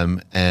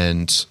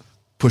 and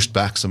pushed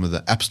back some of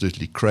the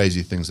absolutely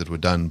crazy things that were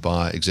done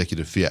by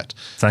executive fiat.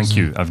 Thank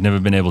you. I've never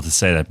been able to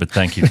say that, but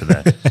thank you for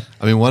that.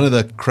 I mean, one of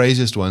the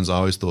craziest ones I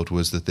always thought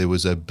was that there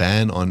was a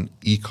ban on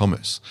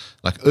e-commerce,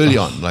 like early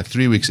on, like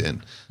 3 weeks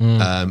in.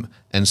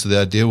 And so the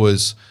idea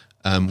was,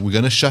 we're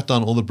going to shut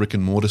down all the brick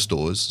and mortar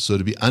stores, so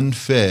it'd be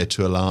unfair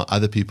to allow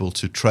other people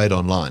to trade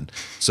online.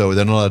 So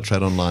they're not allowed to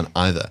trade online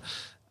either.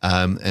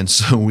 And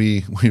so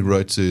we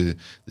wrote to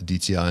the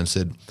DTI and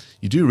said,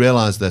 you do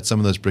realize that some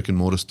of those brick and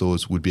mortar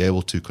stores would be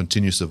able to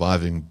continue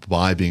surviving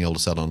by being able to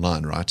sell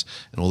online, right?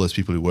 And all those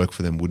people who work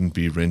for them wouldn't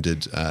be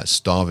rendered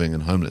starving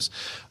and homeless.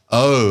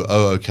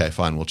 Oh, okay,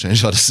 fine, we'll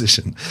change our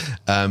decision.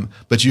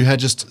 But you had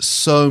just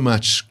so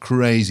much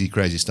crazy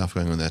stuff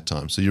going on that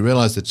time. So you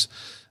realize that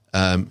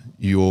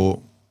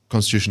your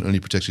Constitution only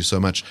protects you so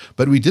much.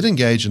 But we did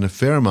engage in a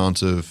fair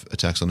amount of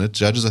attacks on it.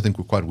 Judges, I think,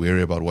 were quite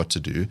wary about what to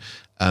do.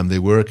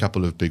 There were a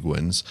couple of big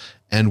wins.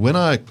 And when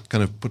I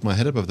kind of put my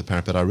head above the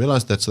parapet, I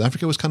realized that South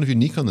Africa was kind of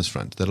unique on this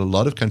front, that a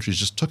lot of countries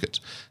just took it,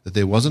 that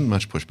there wasn't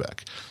much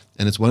pushback.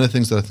 And it's one of the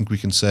things that I think we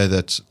can say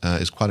that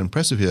is quite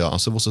impressive here. Our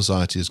civil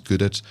society is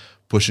good at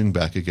pushing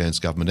back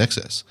against government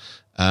excess.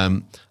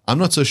 I'm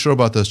not so sure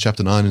about those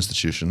Chapter 9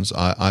 institutions.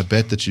 I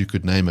bet that you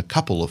could name a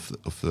couple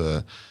of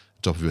the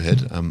top of your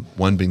head.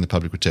 One being the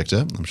public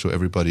protector. I'm sure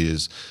everybody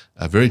is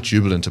very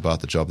jubilant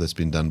about the job that's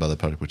been done by the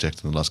public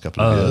protector in the last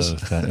couple of years.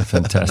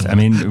 Fantastic. I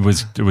mean,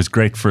 it was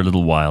great for a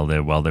little while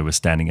there while they were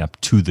standing up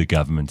to the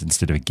government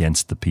instead of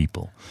against the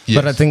people. Yes.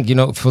 But I think,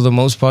 for the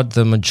most part,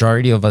 the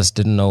majority of us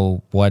didn't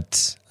know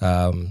what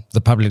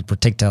the public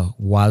protector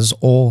was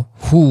or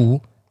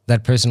who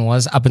that person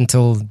was up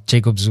until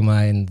Jacob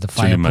Zuma and the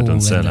fire pool.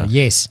 And,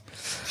 yes.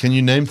 Can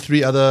you name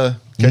 3 other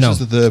cases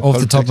that the off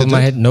the top of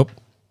my head? Nope.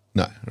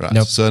 No, right.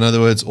 Nope. So in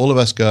other words, all of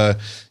us go,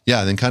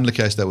 yeah, the Nkandla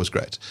case, that was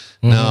great.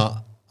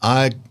 Now,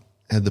 I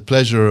had the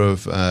pleasure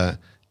of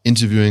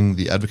interviewing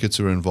the advocates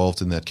who were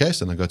involved in that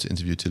case, and I got to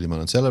interview Tilly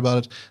Monansela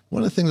about it.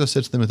 One of the things I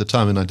said to them at the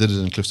time, and I did it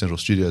in Cliff Central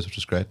Studios, which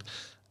was great,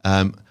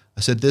 I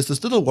said, there's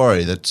this little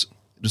worry that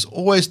it was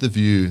always the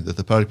view that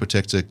the public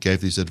protector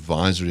gave these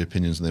advisory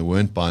opinions and they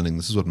weren't binding.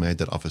 This is what made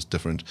that office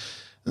different.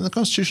 And the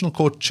Constitutional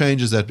Court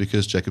changes that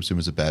because Jacob Zuma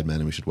is a bad man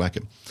and we should whack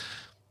him.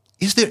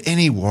 Is there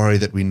any worry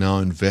that we now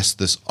invest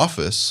this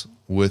office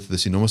with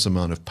this enormous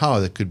amount of power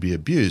that could be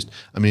abused?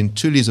 I mean,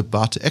 Tuli's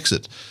about to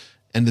exit.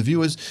 And the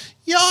view is,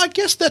 yeah, I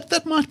guess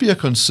that might be a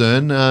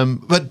concern.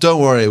 But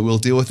don't worry, we'll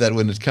deal with that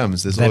when it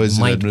comes. There's always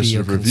an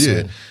administrative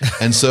review.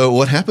 And so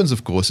what happens,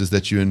 of course, is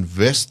that you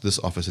invest this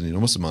office in an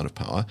enormous amount of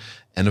power.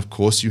 And, of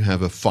course, you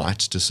have a fight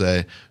to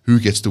say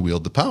who gets to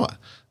wield the power.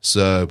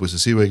 So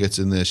Busisiwe gets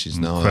in there. She's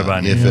now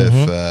an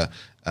EFF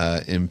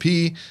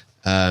MP.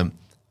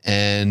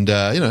 And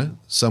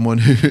someone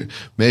who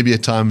maybe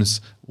at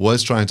times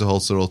was trying to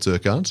hold Cyril to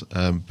account,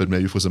 but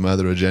maybe for some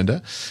other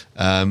agenda.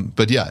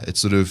 But yeah, it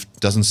sort of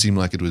doesn't seem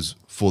like it was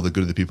for the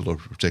good of the people or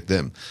to protect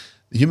them.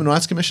 The Human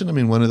Rights Commission, I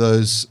mean, one of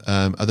those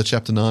other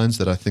Chapter 9s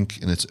that I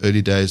think in its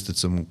early days did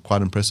some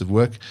quite impressive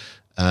work.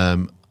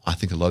 I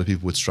think a lot of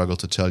people would struggle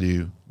to tell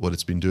you what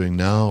it's been doing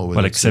now.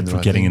 Well, except for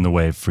getting in the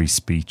way of free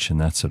speech and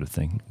that sort of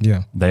thing.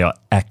 Yeah. They are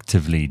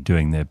actively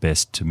doing their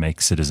best to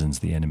make citizens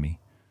the enemy.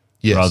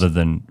 Yes. Rather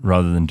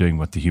than doing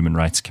what the Human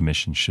Rights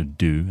Commission should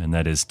do, and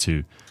that is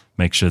to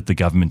make sure that the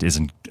government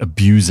isn't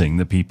abusing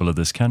the people of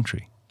this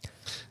country.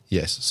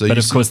 Yes. So but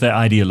of course, they're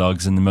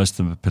ideologues, and most of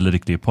them are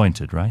politically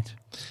appointed, right?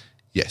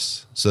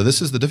 Yes. So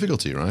this is the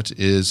difficulty, right?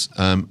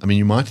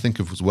 You might think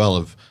of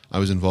I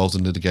was involved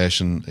in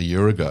litigation a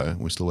year ago.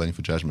 We're still waiting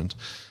for judgment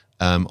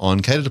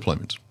on cadre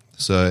deployment.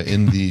 So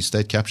in the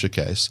state capture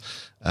case,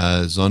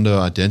 Zondo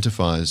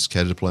identifies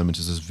cadre deployment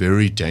as this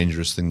very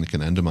dangerous thing that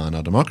can undermine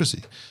our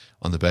democracy,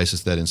 on the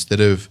basis that instead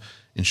of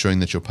ensuring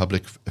that your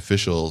public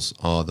officials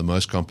are the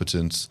most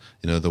competent,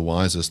 the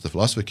wisest, the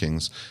philosopher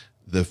kings,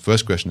 the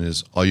first question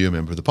is, are you a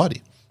member of the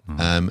party?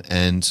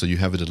 And so you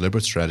have a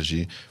deliberate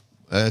strategy,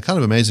 kind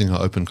of amazing how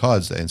open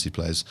cards the ANC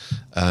plays,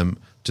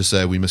 to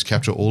say we must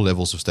capture all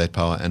levels of state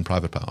power and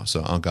private power.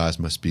 So our guys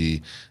must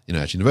be,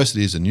 at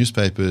universities and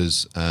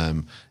newspapers,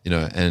 and in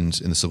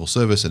the civil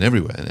service and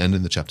everywhere, and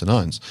in the Chapter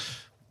 9s.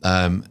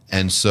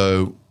 And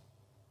so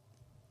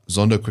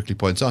Zondo quickly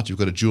points out you've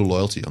got a dual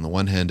loyalty. On the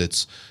one hand,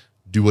 it's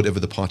do whatever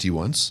the party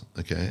wants,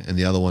 okay, and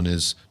the other one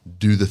is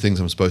do the things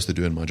I'm supposed to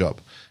do in my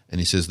job. And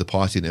he says the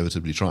party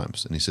inevitably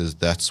triumphs, and he says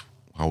that's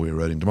how we're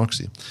eroding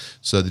democracy.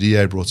 So the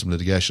DA brought some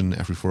litigation.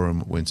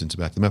 AfriForum went in to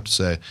back them up to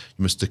say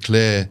you must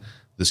declare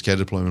this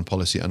cadre deployment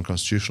policy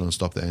unconstitutional and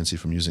stop the ANC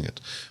from using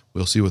it.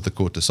 We'll see what the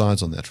court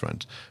decides on that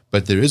front.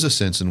 But there is a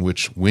sense in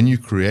which when you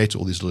create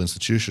all these little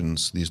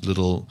institutions, these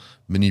little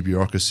mini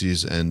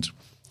bureaucracies and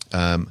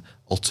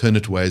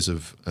alternate ways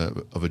of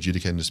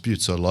adjudicating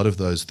disputes. So a lot of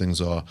those things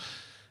are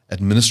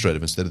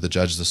administrative. Instead of the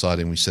judges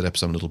deciding, we set up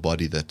some little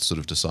body that sort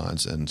of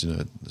decides, and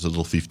there's a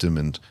little fiefdom,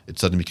 and it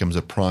suddenly becomes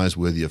a prize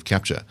worthy of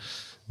capture.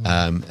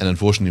 And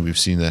unfortunately, we've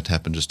seen that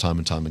happen just time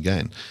and time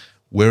again.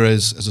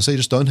 Whereas, as I say, you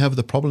just don't have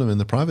the problem in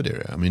the private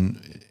area. I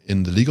mean,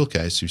 in the legal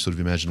case, you sort of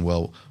imagine,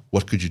 well,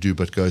 what could you do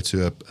but go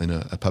to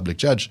a public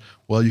judge?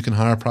 Well, you can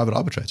hire a private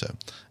arbitrator.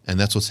 And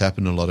that's what's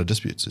happened in a lot of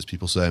disputes, is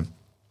people say,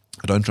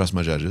 I don't trust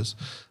my judges.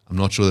 I'm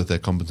not sure that they're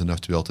competent enough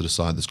to be able to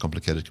decide this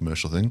complicated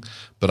commercial thing.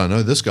 But I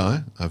know this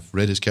guy. I've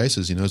read his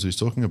cases. He knows what he's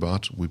talking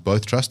about. We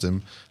both trust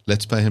him.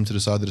 Let's pay him to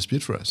decide the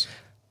dispute for us.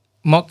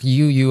 Mark,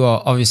 you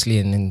are obviously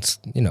an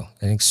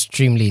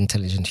extremely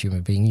intelligent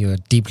human being. You are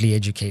deeply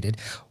educated.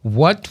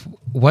 What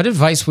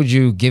advice would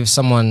you give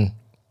someone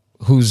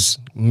who's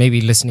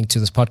maybe listening to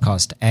this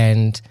podcast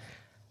and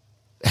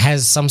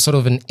has some sort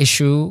of an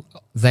issue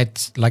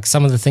that, like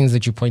some of the things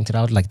that you pointed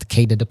out, like the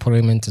cadre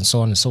deployment and so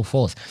on and so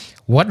forth?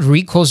 What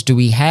recourse do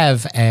we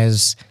have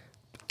as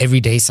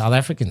everyday South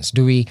Africans?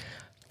 Do we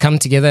come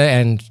together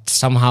and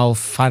somehow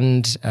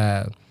fund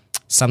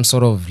some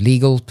sort of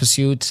legal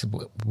pursuit?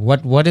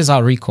 What is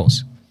our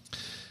recourse?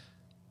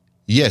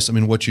 Yes, I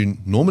mean, what you're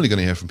normally going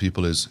to hear from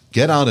people is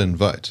get out and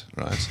vote,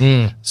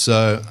 right?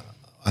 So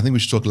I think we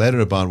should talk later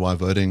about why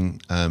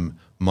voting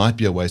might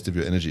be a waste of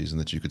your energies and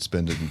that you could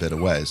spend it in better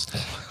ways.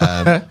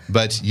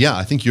 But yeah,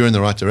 I think you're in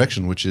the right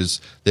direction, which is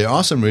there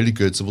are some really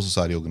good civil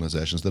society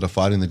organizations that are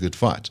fighting the good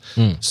fight.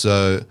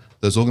 So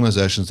those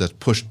organizations that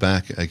pushed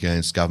back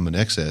against government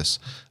excess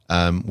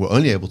were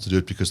only able to do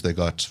it because they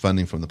got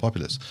funding from the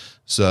populace.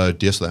 So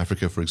Dear South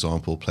Africa, for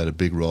example, played a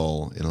big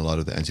role in a lot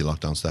of the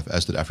anti-lockdown stuff,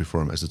 as did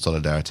AfriForum, as did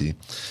Solidarity.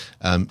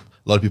 A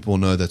lot of people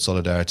know that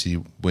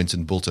Solidarity went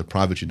and built a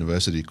private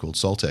university called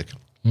Soltech.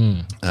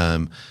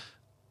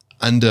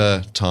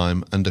 Under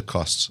time, under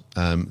costs.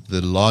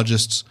 The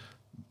largest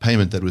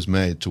payment that was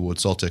made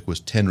towards Soltech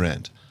was 10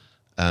 Rand.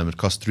 It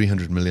cost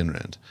 300 million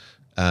Rand.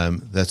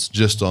 That's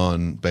just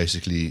on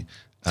basically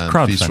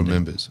fees from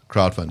members.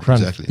 Crowdfunding,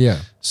 exactly. Yeah.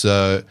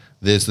 So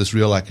there's this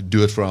real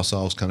do it for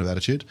ourselves kind of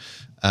attitude.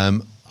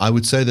 I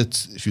would say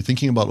that if you're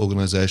thinking about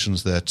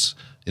organizations that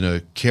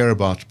care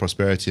about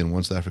prosperity and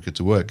want South Africa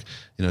to work,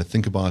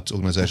 think about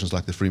organizations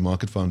like the Free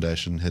Market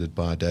Foundation, headed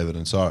by David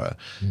and Sarah.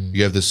 You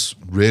gave this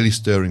really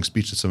stirring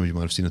speech that some of you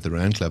might have seen at the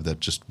Rand Club that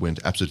just went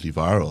absolutely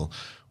viral,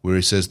 where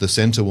he says the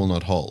center will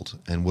not hold.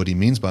 And what he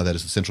means by that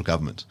is the central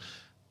government.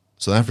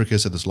 South Africa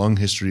has had this long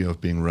history of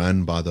being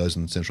run by those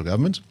in the central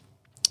government.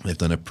 They've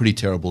done a pretty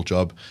terrible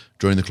job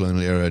during the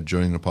colonial era,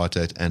 during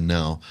apartheid, and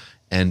now.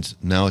 And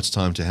now it's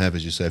time to have,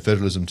 as you say,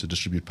 federalism to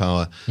distribute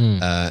power.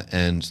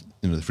 And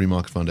the Free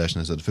Market Foundation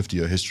has had a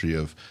 50-year history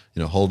of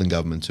holding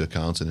government to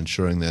account and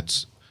ensuring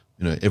that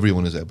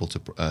everyone is able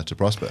to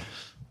prosper.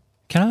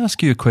 Can I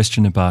ask you a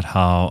question about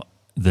how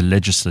the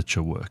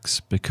legislature works?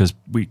 Because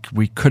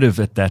we could have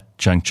at that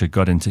juncture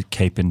got into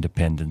Cape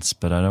independence,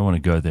 but I don't want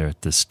to go there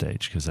at this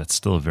stage because that's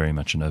still very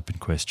much an open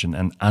question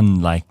and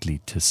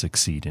unlikely to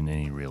succeed in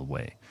any real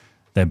way.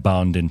 They're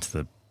bound into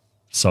the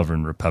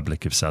sovereign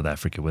republic of South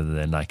Africa, whether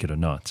they like it or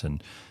not,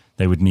 and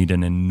they would need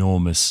an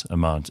enormous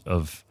amount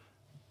of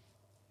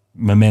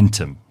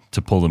momentum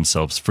to pull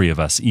themselves free of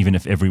us. Even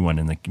if everyone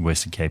in the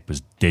Western Cape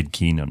was dead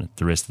keen on it,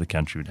 the rest of the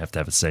country would have to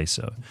have a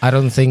say-so. I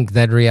don't think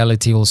that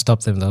reality will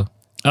stop them, though.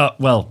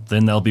 Well,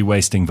 then they'll be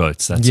wasting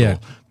votes, that's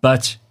all.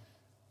 But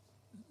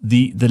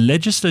the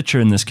legislature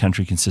in this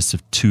country consists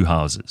of two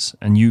houses,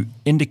 and you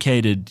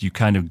indicated, you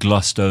kind of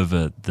glossed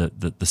over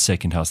the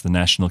second house, the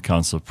National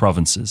Council of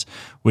Provinces,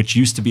 which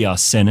used to be our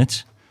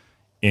Senate.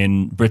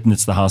 In Britain,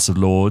 it's the House of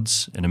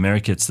Lords. In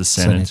America, it's the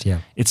Senate.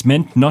 It's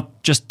meant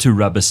not just to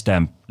rubber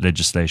stamp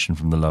legislation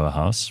from the lower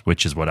house,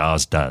 which is what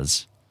ours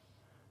does,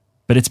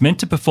 but it's meant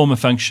to perform a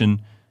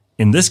function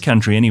in this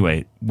country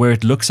anyway, where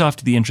it looks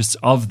after the interests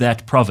of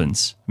that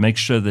province, makes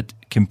sure that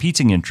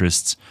competing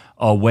interests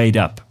are weighed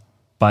up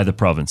by the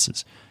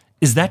provinces.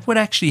 Is that what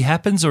actually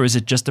happens, or is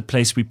it just a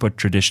place we put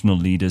traditional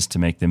leaders to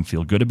make them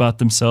feel good about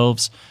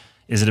themselves?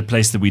 Is it a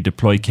place that we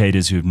deploy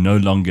cadres who have no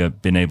longer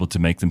been able to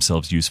make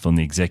themselves useful in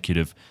the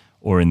executive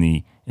or in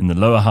the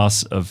lower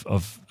house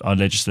of our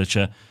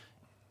legislature?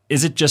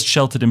 Is it just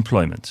sheltered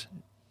employment?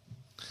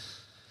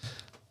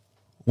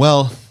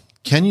 Well,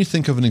 can you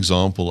think of an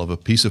example of a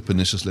piece of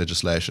pernicious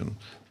legislation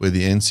where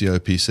the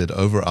NCOP said,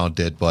 over our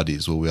dead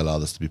bodies will we allow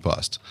this to be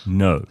passed?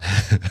 No.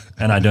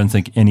 And I don't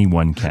think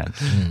anyone can.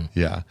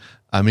 Yeah.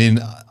 I mean,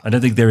 I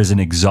don't think there is an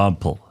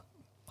example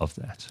of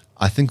that.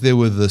 I think there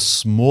were the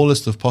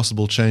smallest of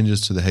possible changes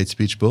to the hate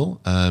speech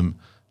bill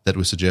that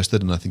were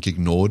suggested and I think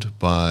ignored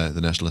by the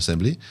National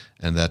Assembly,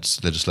 and that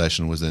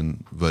legislation was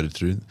then voted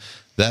through.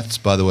 That's,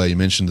 by the way, you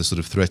mentioned the sort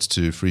of threats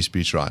to free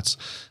speech rights.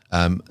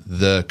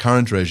 The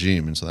current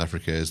regime in South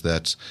Africa is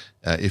that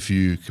if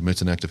you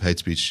commit an act of hate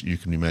speech, you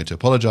can be made to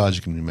apologize,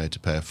 you can be made to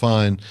pay a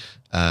fine.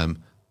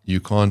 You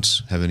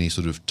can't have any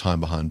sort of time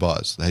behind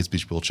bars. The hate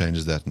speech bill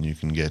changes that, and you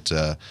can get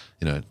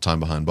time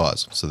behind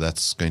bars. So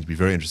that's going to be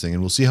very interesting,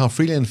 and we'll see how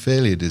freely and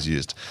fairly it is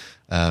used.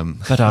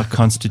 But our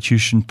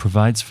constitution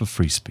provides for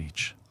free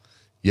speech.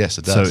 Yes,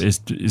 it does.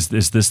 So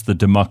is this the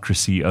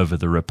democracy over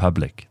the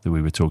republic that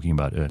we were talking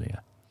about earlier?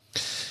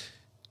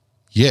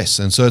 Yes,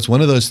 and so it's one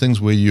of those things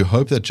where you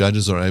hope that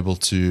judges are able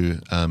to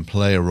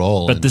play a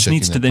role. But this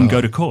needs to then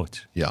go to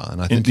court. Yeah,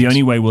 and I think the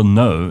only way we'll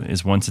know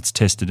is once it's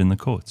tested in the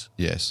courts.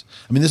 Yes,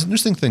 I mean there's an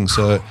interesting thing.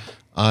 So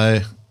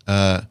I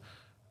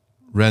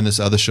ran this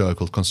other show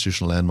called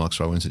Constitutional Landmarks,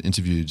 where I went and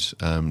interviewed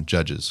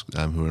judges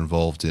who were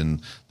involved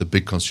in the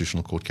big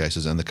constitutional court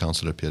cases, and the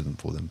council appeared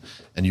for them.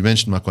 And you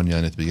mentioned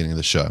Motlanthe at the beginning of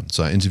the show,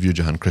 so I interviewed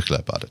Johan Krickler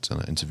about it, and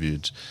I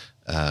interviewed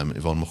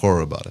Yvonne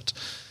Mokgoro about it.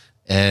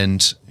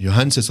 And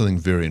Johan said something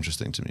very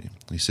interesting to me.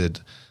 He said,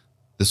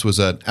 this was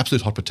an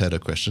absolute hot potato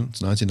question.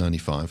 It's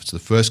 1995. It's the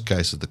first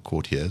case that the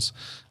court hears.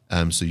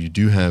 So you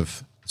do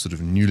have sort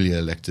of newly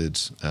elected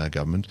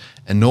government,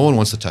 and no one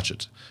wants to touch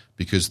it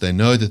because they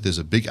know that there's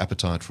a big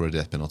appetite for a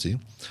death penalty,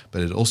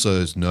 but it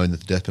also is known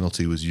that the death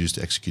penalty was used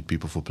to execute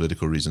people for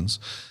political reasons.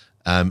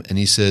 And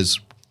he says,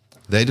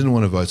 they didn't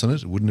want to vote on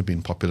it. It wouldn't have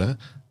been popular,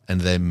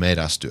 and they made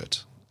us do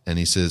it. And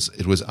he says,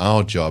 it was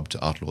our job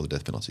to outlaw the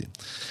death penalty.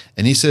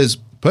 And he says,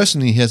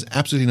 personally, he has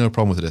absolutely no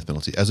problem with the death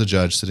penalty. As a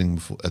judge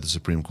sitting at the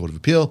Supreme Court of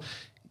Appeal,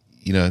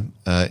 he confirmed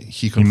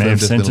he may have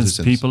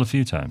sentenced people a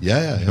few times.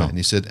 Yeah. And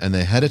he said, and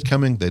they had it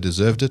coming, they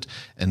deserved it,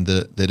 and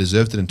they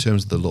deserved it in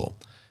terms of the law.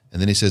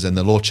 And then he says, and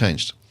the law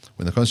changed.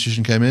 When the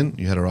Constitution came in,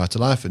 you had a right to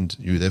life, and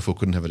you therefore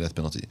couldn't have a death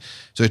penalty.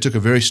 So he took a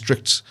very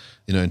strict,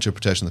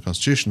 interpretation of the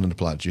Constitution and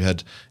applied it. You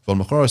had Von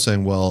Makora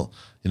saying, well,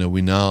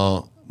 we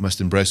now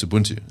must embrace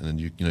Ubuntu, and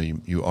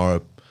you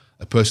are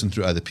a person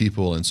through other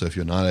people, and so if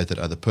you annihilate that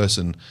other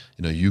person,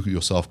 you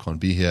yourself can't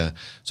be here.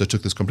 So it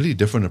took this completely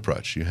different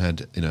approach. You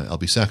had,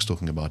 L.B. Sachs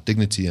talking about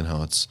dignity and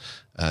how it's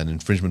an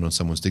infringement on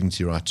someone's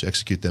dignity right to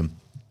execute them.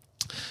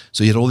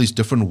 So you had all these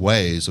different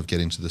ways of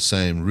getting to the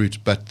same route,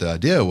 but the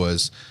idea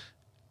was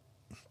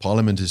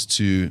Parliament is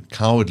too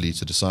cowardly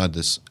to decide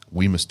this.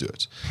 We must do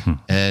it.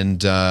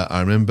 And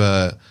I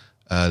remember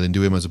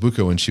Lindiwe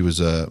Mazibuko, when she was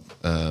a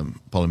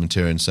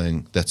parliamentarian,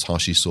 saying that's how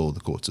she saw the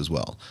courts as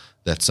well,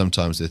 that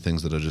sometimes there are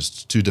things that are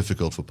just too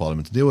difficult for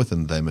Parliament to deal with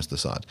and they must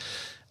decide.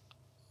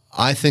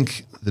 I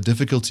think the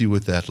difficulty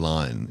with that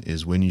line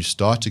is when you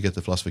start to get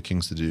the philosopher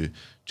kings to do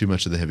too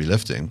much of the heavy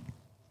lifting,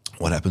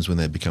 what happens when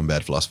they become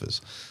bad philosophers?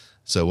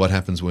 So what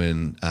happens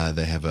when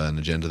they have an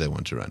agenda they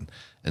want to run?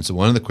 And so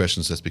one of the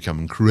questions that's become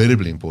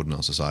incredibly important in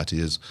our society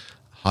is,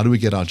 how do we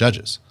get our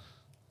judges?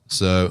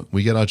 So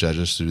we get our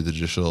judges through the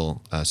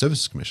Judicial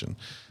Services Commission.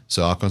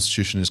 So our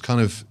constitution is kind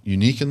of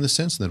unique in the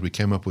sense that we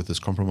came up with this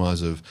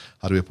compromise of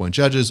how do we appoint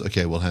judges?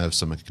 Okay, we'll have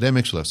some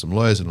academics, we'll have some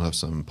lawyers, and we'll have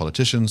some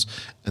politicians,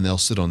 and they'll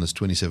sit on this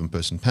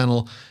 27-person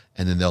panel,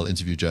 and then they'll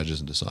interview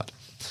judges and decide.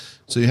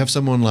 So you have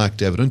someone like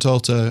David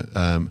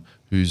Untalter,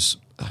 who's,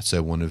 I'd say,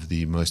 one of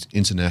the most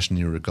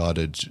internationally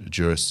regarded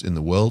jurists in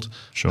the world.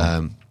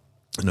 Sure.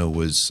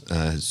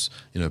 Has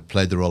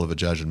played the role of a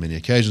judge on many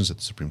occasions at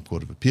the Supreme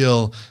Court of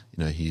Appeal.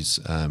 He's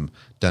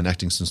done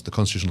acting since the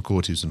Constitutional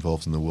Court. He was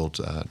involved in the World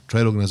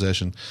Trade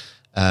Organization,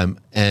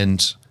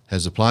 and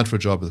has applied for a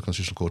job at the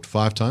Constitutional Court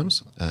 5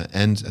 times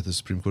and at the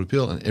Supreme Court of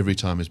Appeal, and every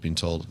time has been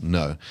told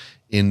no,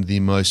 in the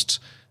most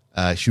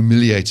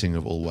humiliating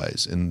of all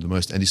ways, in the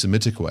most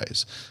anti-Semitic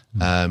ways.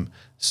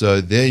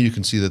 So there you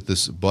can see that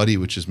this body,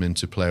 which is meant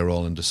to play a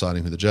role in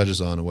deciding who the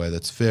judges are in a way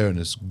that's fair and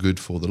is good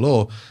for the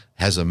law,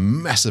 has a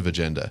massive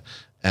agenda.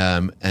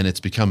 And it's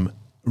become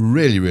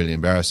really, really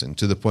embarrassing,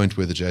 to the point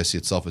where the JSC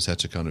itself has had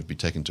to kind of be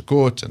taken to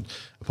court and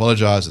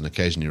apologize and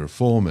occasionally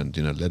reform and,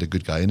 let a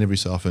good guy in every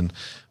so often.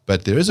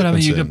 But there is a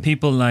concern. You've got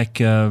people like,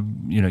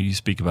 you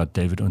speak about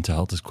David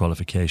Unterhalter's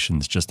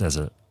qualifications just as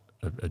a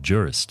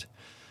jurist,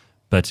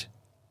 but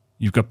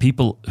you've got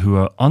people who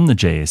are on the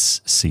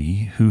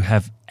JSC who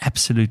have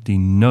absolutely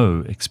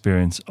no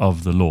experience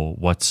of the law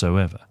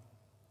whatsoever.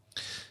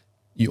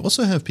 You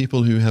also have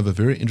people who have a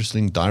very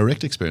interesting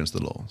direct experience of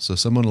the law. So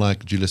someone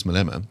like Julius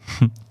Malema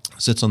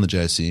sits on the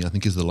JSC. I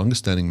think he's the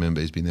longest standing member.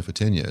 He's been there for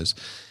 10 years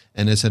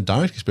and has had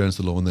direct experience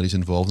of the law in that he's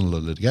involved in a lot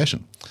of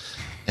litigation.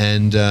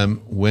 And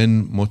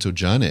when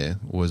Motlanthe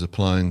was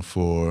applying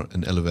for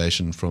an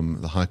elevation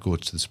from the High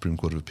Court to the Supreme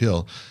Court of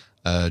Appeal,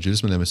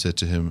 Julius Malema said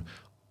to him,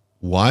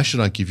 "Why should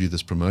I give you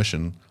this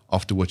promotion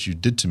after what you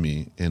did to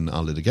me in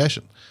our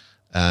litigation?"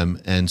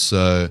 And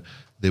so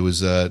there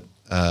was a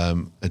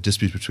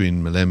dispute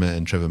between Malema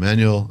and Trevor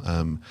Manuel.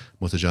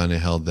 Motlanthe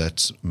held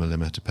that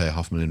Malema had to pay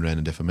R500,000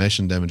 in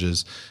defamation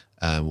damages,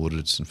 awarded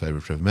it in favor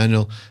of Trevor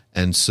Manuel.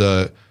 And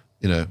so,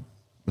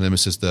 Malema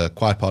says the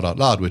quiet part out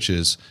loud, which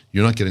is,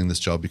 you're not getting this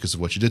job because of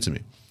what you did to me.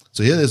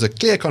 So here there's a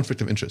clear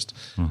conflict of interest.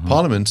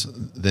 Parliament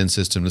then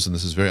says to him, listen,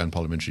 this is very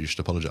unparliamentary, you should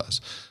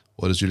apologize.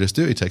 What does Julius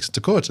do? He takes it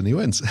to court and he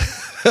wins.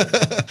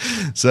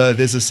 So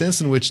there's a sense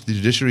in which the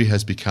judiciary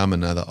has become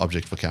another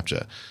object for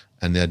capture.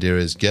 And the idea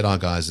is get our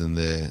guys in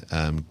there,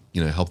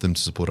 help them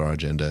to support our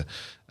agenda.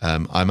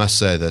 I must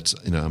say that,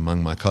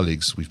 among my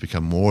colleagues, we've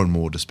become more and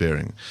more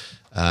despairing.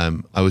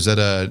 I was at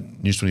a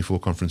News 24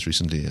 conference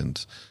recently,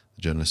 and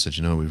the journalist said,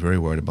 we're very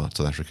worried about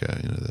South Africa.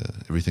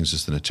 Everything's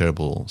just in a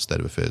terrible state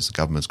of affairs. The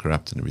government's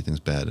corrupt and everything's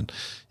bad. And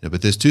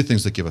but there's 2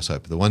 things that give us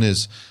hope. The one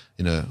is,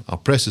 our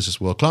press is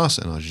just world class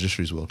and our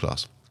judiciary is world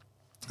class.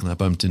 And I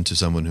bumped into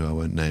someone who I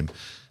won't name,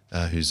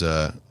 who's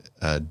a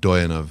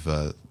doyen of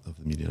the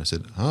media. And I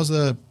said, how's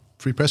the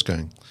free press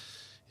going?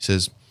 He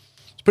says,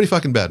 it's pretty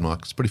fucking bad,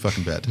 Mark. It's pretty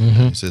fucking bad.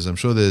 He says, I'm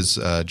sure there's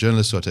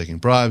journalists who are taking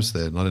bribes.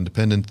 They're not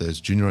independent.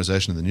 There's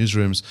juniorization in the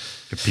newsrooms.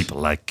 People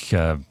like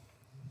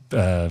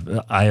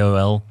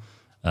IOL,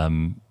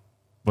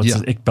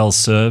 Iqbal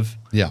Serve.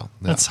 Yeah.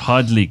 That's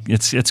hardly,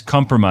 it's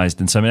compromised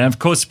in some. And of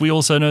course, we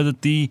also know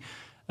that the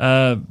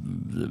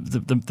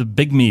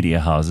big media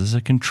houses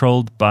are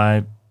controlled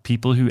by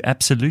people who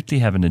absolutely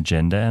have an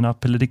agenda and are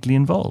politically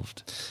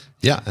involved.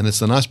 Yeah, and it's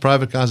the nice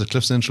private guys at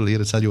Cliff Central here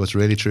to tell you what's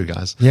really true,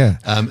 guys. Yeah.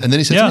 And then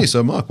he said to me,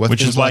 so Mark, what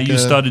which is why you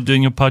started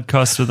doing your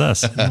podcast with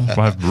us.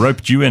 I've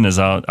roped you in as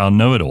our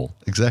know-it-all.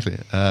 Exactly.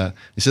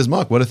 He says,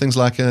 Mark, what are things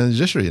like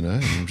judiciary, And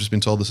I've just been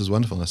told this is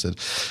wonderful. And I said,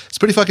 it's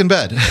pretty fucking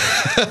bad.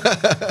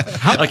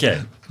 Okay.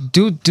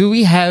 Do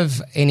we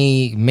have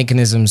any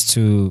mechanisms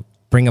to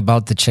bring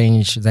about the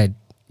change that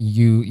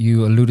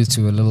you alluded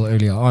to a little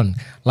earlier on?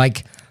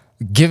 Like,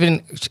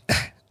 given,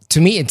 to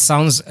me, it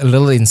sounds a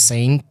little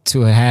insane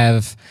to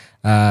have,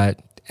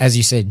 as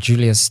you said,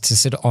 Julius, to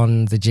sit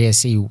on the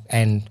JSC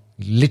and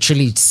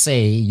literally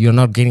say you're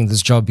not getting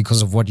this job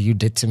because of what you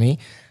did to me.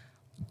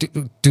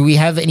 Do we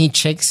have any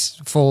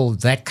checks for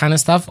that kind of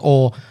stuff?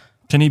 Or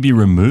Can he be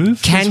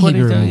removed? Can That's he what be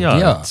he's doing? removed?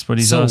 Yeah, that's what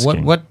he's so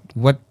asking.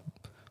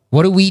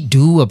 what do we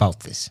do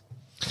about this?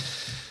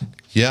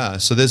 Yeah,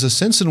 so there's a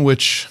sense in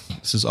which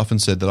this is often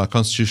said that our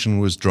constitution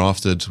was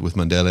drafted with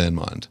Mandela in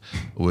mind,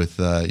 with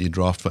you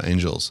draft for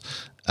angels.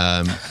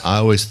 I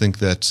always think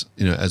that,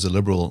 as a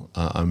liberal,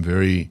 I'm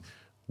very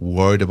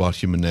worried about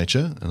human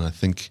nature, and I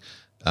think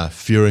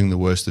fearing the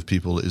worst of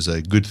people is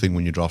a good thing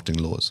when you're drafting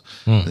laws.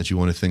 That you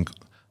want to think,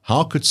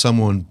 how could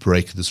someone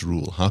break this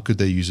rule? How could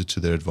they use it to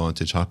their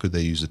advantage? How could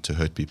they use it to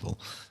hurt people?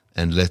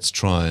 And let's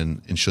try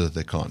and ensure that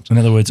they can't. In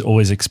other words,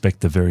 always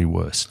expect the very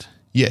worst.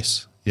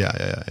 Yes.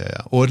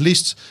 Yeah. Or at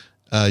least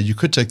you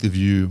could take the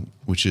view,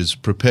 which is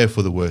prepare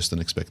for the worst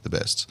and expect the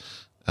best.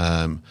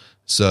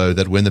 So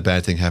that when the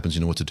bad thing happens,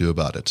 you know what to do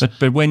about it.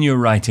 But when you're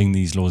writing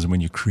these laws and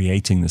when you're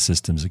creating the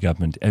systems of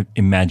government,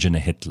 imagine a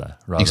Hitler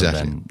rather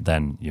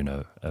than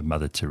a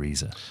Mother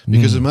Teresa.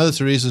 Because if Mother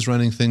Teresa is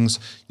running things,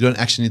 you don't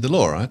actually need the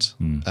law, right?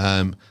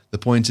 The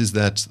point is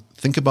that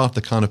think about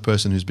the kind of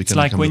person who's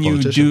becoming It's like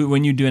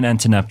when you do an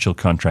antenuptial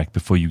contract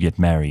before you get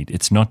married.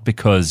 It's not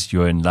because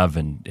you're in love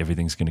and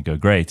everything's going to go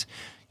great.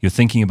 You're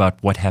thinking about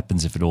what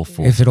happens if it all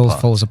falls apart. If it all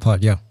falls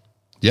apart, yeah.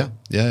 Yeah,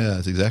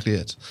 that's exactly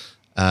it.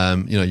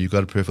 You've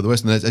got to prepare for the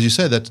worst. And as you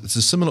say, that it's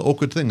a similar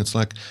awkward thing. It's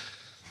like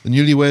the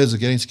newlyweds are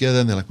getting together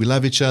and they're like, we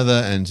love each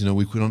other, and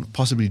we couldn't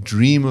possibly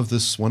dream of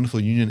this wonderful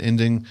union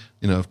ending.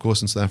 Of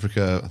course, in South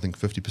Africa, I think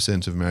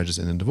 50% of marriages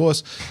end in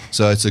divorce.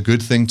 So it's a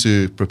good thing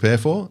to prepare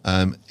for.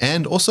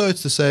 And also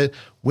it's to say,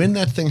 when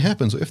that thing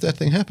happens, or if that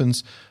thing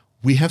happens,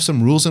 we have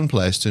some rules in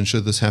place to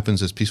ensure this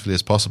happens as peacefully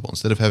as possible.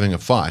 Instead of having a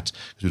fight,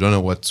 because we don't know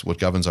what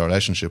governs our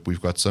relationship,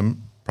 we've got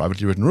some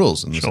privately written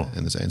rules in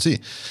this ANC.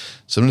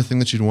 Similar thing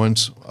that you'd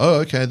want,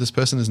 this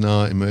person is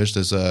now emerged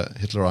as a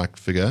Hitlerite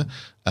figure.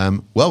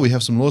 We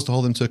have some laws to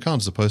hold them to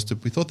account, as opposed to,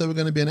 we thought they were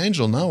going to be an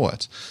angel, now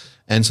what?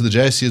 And so the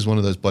JSC is one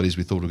of those bodies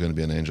we thought were going to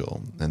be an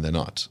angel, and they're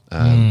not.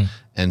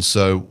 And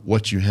so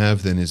what you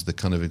have then is the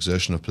kind of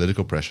exertion of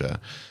political pressure.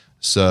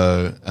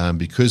 So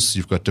because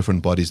you've got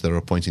different bodies that are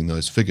appointing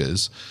those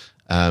figures,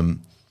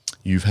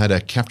 you've had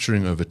a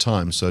capturing over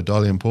time. So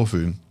Dali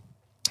Mpofu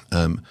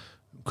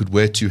could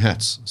wear two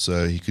hats.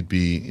 So he could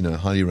be,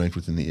 highly ranked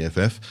within the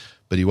EFF,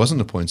 but he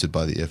wasn't appointed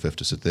by the EFF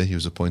to sit there. He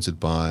was appointed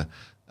by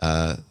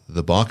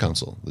the Bar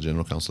Council, the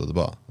General Council of the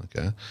Bar.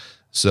 Okay,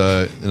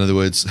 so in other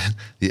words,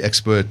 the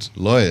expert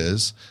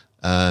lawyers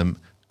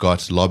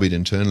got lobbied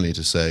internally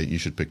to say you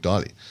should pick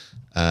Dali,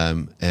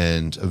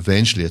 and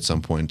eventually, at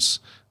some points,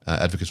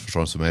 Advocates for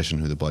Transformation,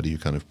 who the body who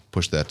kind of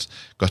pushed that,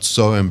 got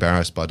so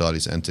embarrassed by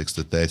Dali's antics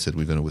that they said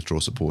we're going to withdraw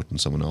support and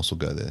someone else will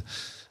go there.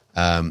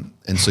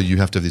 And so you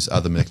have to have these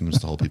other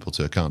mechanisms to hold people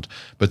to account.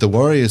 But the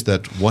worry is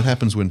that what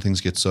happens when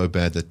things get so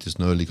bad that there's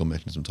no legal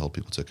mechanism to hold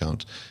people to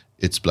account?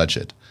 It's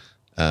bloodshed.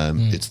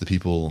 It's the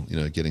people,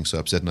 getting so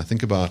upset. And I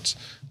think about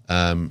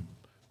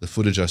the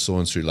footage I saw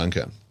in Sri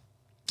Lanka.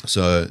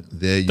 So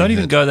there you don't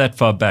even go that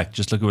far back.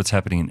 Just look at what's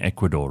happening in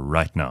Ecuador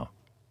right now.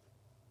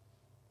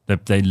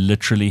 They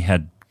literally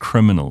had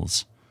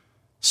criminals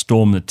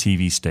storm the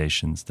TV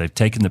stations. They've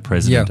taken the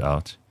president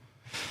out.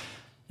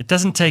 It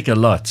doesn't take a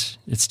lot.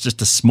 It's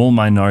just a small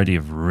minority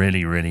of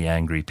really, really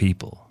angry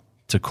people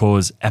to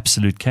cause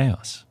absolute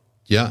chaos.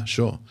 Yeah,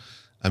 sure.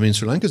 I mean,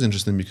 Sri Lanka is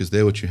interesting because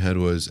there what you had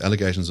was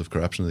allegations of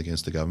corruption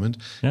against the government,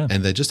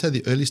 and they just had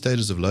the early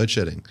stages of load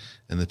shedding,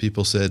 and the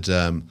people said,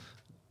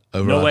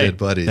 over our dead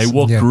bodies. They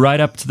walked right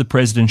up to the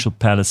presidential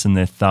palace in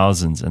their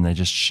thousands, and they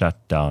just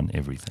shut down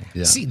everything.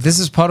 Yeah. See, this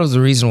is part of the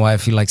reason why I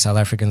feel like South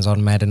Africans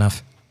aren't mad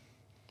enough.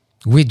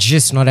 We're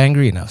just not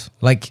angry enough.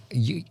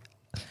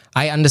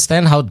 I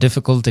understand how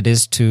difficult it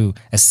is to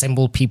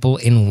assemble people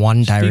in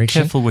one direction. Be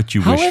careful what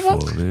you wish for.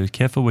 Be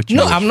careful what you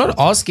wish for. No, I'm not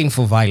asking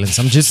for violence.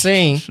 I'm just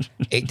saying,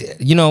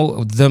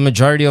 the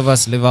majority of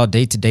us live our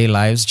day-to-day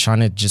lives trying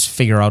to just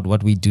figure out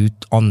what we do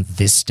on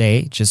this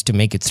day, just to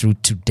make it through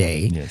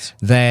today. Yes.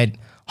 That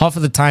half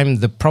of the time,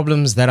 the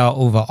problems that are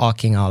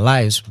overarching our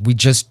lives, we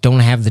just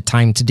don't have the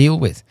time to deal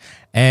with.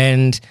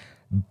 And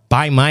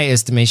by my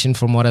estimation,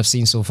 from what I've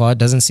seen so far, it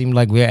doesn't seem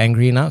like we're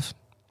angry enough.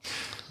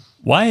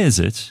 Why is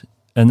it,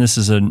 and this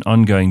is an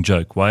ongoing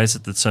joke, why is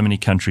it that so many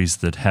countries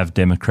that have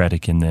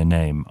democratic in their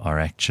name are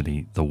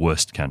actually the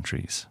worst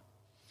countries?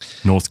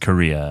 North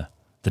Korea,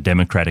 the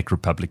Democratic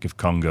Republic of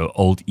Congo,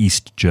 old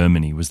East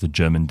Germany was the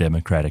German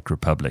Democratic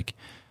Republic.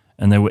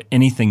 And they were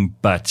anything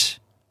but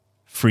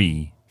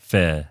free,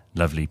 fair,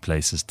 lovely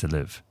places to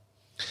live.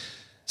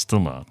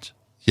 Still not.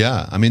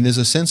 Yeah, I mean, there's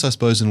a sense, I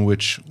suppose, in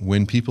which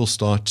when people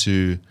start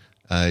to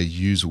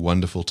use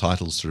wonderful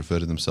titles to refer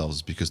to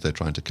themselves because they're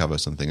trying to cover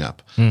something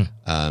up.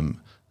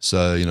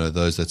 So,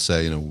 those that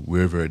say,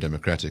 we're very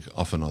democratic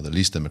often are the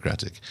least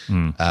democratic.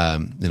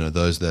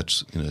 Those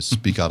that,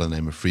 speak out in the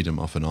name of freedom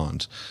often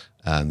aren't,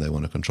 and they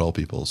want to control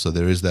people. So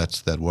there is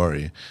that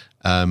worry.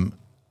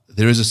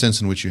 There is a sense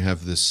in which you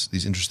have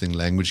these interesting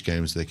language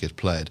games that get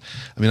played.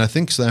 I mean, I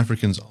think South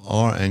Africans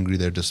are angry,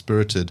 they're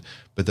dispirited,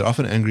 but they're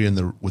often angry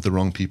with the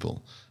wrong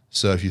people.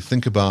 So if you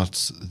think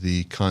about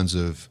the kinds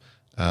of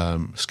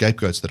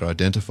scapegoats that are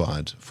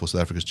identified for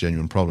South Africa's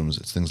genuine problems.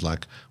 It's things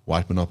like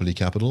white monopoly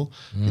capital.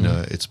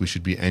 We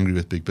should be angry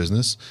with big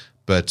business,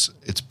 but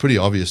it's pretty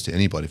obvious to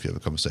anybody if you have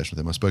a conversation with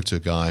them. I spoke to a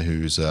guy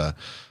who's, I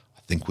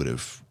think, would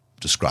have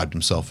described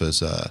himself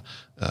as a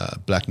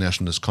black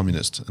nationalist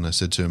communist, and I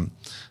said to him,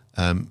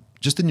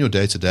 just in your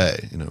day to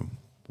day,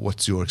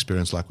 what's your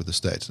experience like with the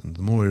state? And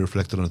the more he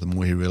reflected on it, the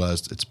more he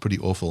realized it's pretty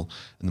awful.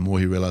 And the more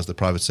he realized the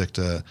private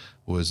sector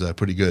was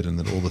pretty good, and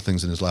that all the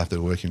things in his life that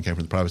were working came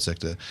from the private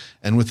sector.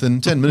 And within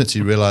 10 minutes,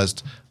 he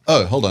realized,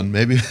 oh, hold on,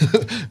 maybe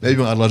my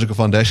ideological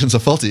foundations are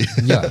faulty.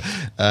 Yeah.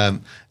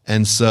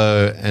 And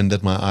that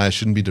my eye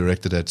shouldn't be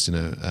directed at,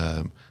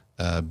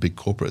 big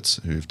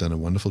corporates who've done a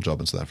wonderful job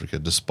in South Africa,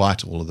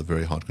 despite all of the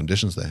very hard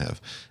conditions they have.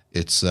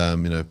 It's,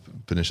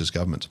 pernicious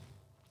government.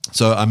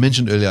 So I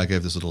mentioned earlier, I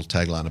gave this little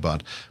tagline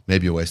about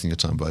maybe you're wasting your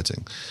time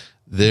voting.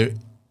 There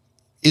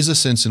is a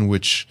sense in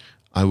which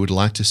I would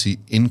like to see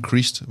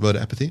increased voter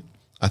apathy.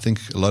 I think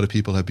a lot of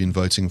people have been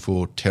voting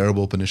for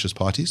terrible, pernicious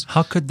parties.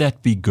 How could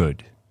that be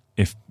good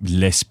if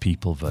less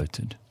people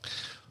voted?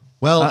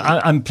 Well,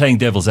 I'm playing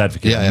devil's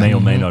advocate. I may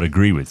or may not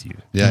agree with you.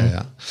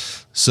 Yeah.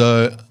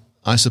 So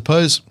I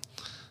suppose,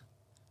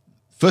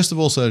 first of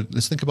all, so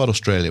let's think about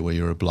Australia, where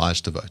you're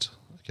obliged to vote.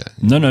 Okay.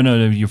 No,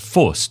 you're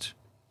forced.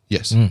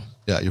 Yes.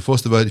 Yeah, you're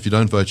forced to vote. If you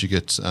don't vote, you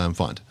get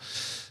fined.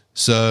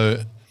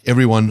 So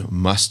everyone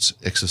must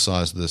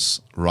exercise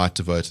this right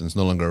to vote, and it's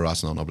no longer a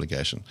right and an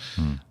obligation.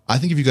 I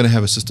think if you're going to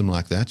have a system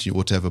like that, you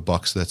ought to have a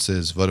box that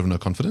says vote of no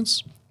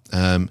confidence.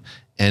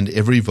 And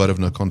every vote of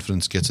no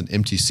confidence gets an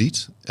empty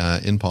seat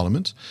in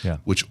Parliament,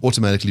 which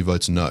automatically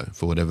votes no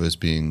for whatever is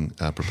being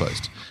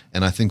proposed.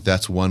 And I think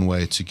that's one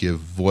way to give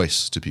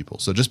voice to people.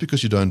 So just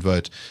because you don't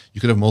vote, you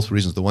could have multiple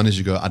reasons. The one is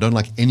you go, I don't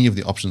like any of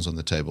the options on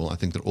the table. I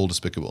think they're all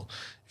despicable.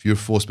 If you're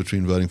forced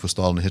between voting for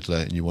Stalin and Hitler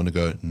and you want to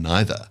go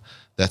neither,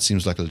 that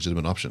seems like a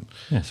legitimate option.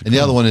 Yes, and the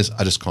other one is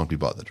I just can't be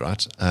bothered,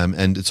 right?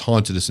 And it's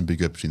hard to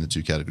disambiguate between the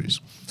two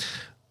categories.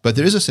 But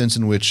there is a sense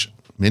in which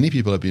many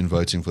people have been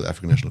voting for the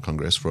African National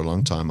Congress for a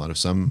long time out of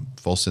some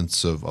false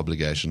sense of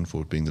obligation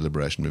for it being the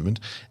liberation movement.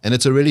 And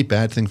it's a really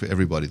bad thing for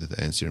everybody that the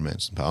ANC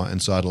remains in power. And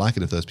so I'd like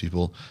it if those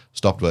people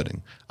stopped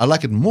voting. I'd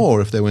like it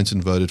more if they went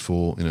and voted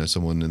for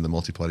someone in the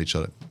multi-party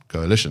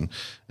coalition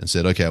and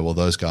said, okay, well,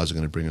 those guys are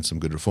going to bring in some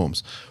good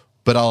reforms.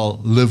 But I'll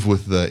live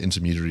with the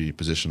intermediary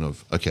position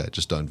of, okay,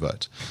 just don't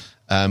vote.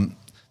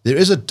 There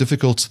is a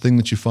difficult thing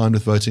that you find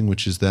with voting,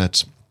 which is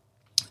that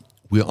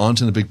we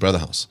aren't in a big brother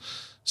house.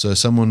 So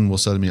someone will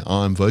say to me,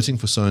 I'm voting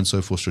for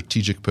so-and-so for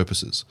strategic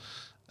purposes.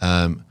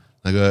 I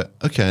go,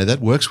 okay, that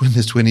works when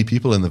there's 20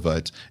 people in the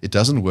vote. It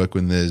doesn't work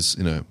when there's,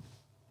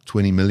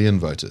 20 million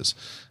voters.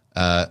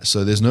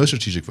 So there's no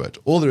strategic vote.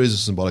 All there is a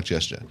symbolic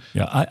gesture.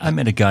 Yeah, I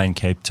met a guy in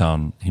Cape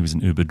Town. He was an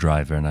Uber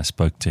driver, and I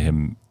spoke to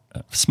him.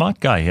 Smart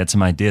guy. He had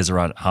some ideas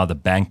around how the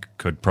bank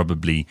could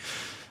probably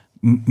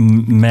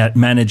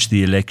manage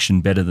the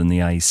election better than the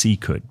IEC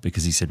could,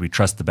 because he said, we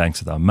trust the banks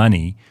with our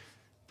money,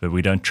 but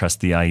we don't trust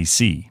the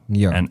IEC.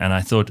 Yeah. And I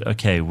thought,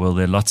 okay, well,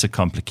 there are lots of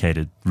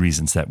complicated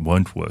reasons that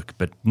won't work,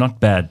 but not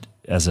bad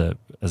as a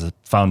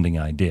founding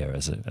idea,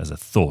 as a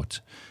thought.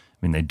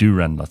 I mean, they do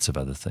run lots of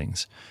other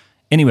things.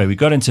 Anyway, we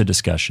got into a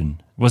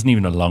discussion. It wasn't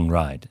even a long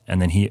ride.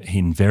 And then he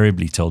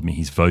invariably told me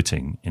he's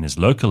voting in his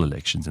local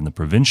elections, in the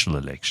provincial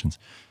elections,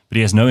 but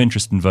he has no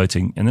interest in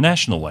voting in the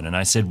national one. And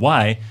I said,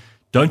 why?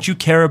 Don't you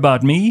care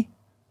about me?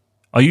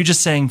 Are you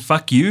just saying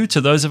fuck you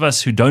to those of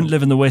us who don't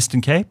live in the Western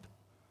Cape?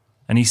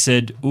 And he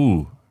said,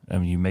 you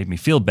made me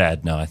feel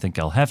bad now. I think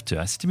I'll have to.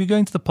 I said, you're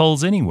going to the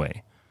polls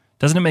anyway.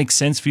 Doesn't it make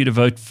sense for you to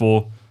vote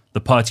for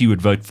the party you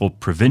would vote for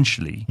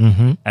provincially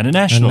at a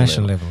national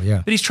level?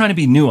 Yeah. But he's trying to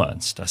be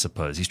nuanced, I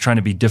suppose. He's trying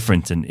to be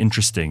different and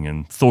interesting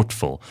and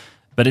thoughtful.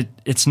 But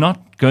it's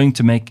not going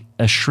to make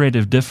a shred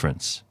of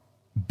difference.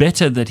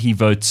 Better that he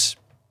votes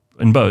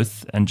in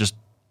both and just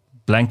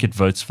blanket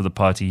votes for the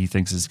party he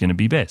thinks is going to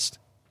be best.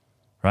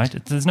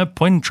 Right? There's no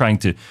point in trying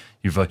to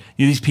vote.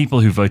 These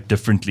people who vote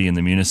differently in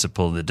the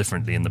municipal, they're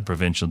differently in the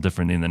provincial,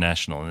 differently in the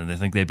national, and they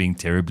think they're being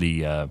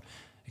terribly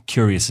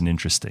curious and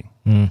interesting.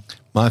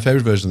 My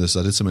favorite version of this,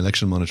 I did some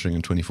election monitoring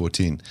in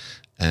 2014,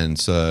 and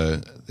so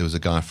there was a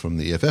guy from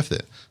the EFF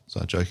there.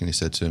 So I jokingly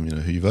said to him,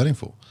 who are you voting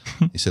for?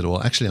 He said,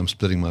 well, actually, I'm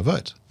splitting my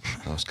vote.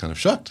 I was kind of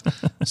shocked.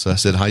 So I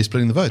said, how are you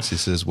splitting the votes? He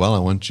says, well, I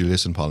want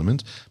Julius in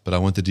Parliament, but I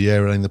want the DA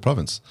running the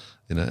province.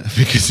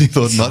 Because he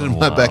thought, not in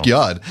my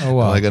backyard am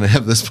I going to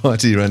have this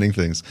party running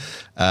things.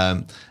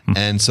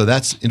 And so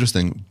that's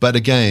interesting. But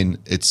again,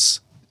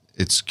 it's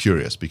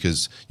curious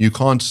because you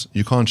can't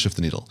shift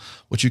the needle.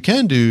 What you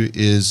can do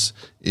is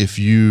if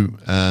you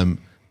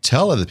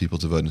tell other people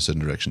to vote in a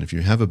certain direction, if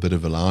you have a bit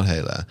of a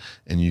loudhailer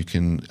and you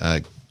can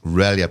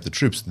rally up the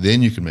troops,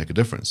 then you can make a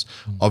difference.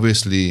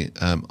 Obviously,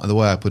 the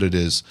way I put it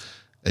is,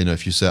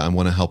 if you say, I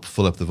want to help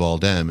fill up the Vaal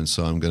Dam, and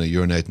so I'm going to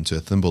urinate into a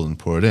thimble and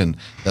pour it in,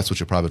 that's what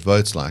your private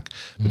vote's like.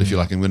 But if you're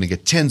like, I'm going to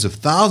get tens of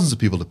thousands of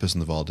people to piss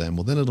in the Vaal Dam,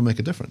 well, then it'll make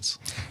a difference.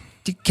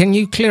 Can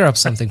you clear up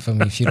something for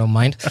me, if you don't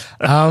mind?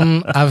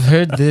 I've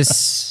heard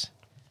this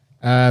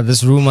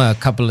rumor a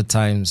couple of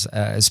times,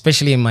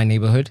 especially in my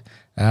neighborhood.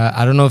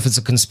 I don't know if it's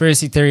a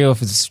conspiracy theory or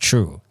if it's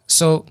true.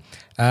 So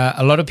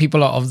a lot of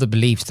people are of the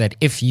belief that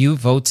if you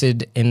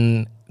voted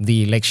in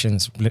the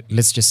elections,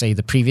 let's just say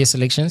the previous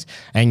elections,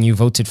 and you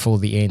voted for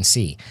the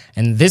ANC,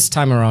 and this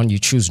time around you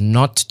choose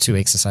not to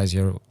exercise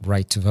your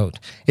right to vote,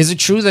 is it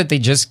true that they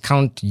just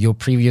count your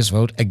previous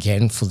vote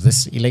again for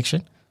this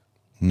election?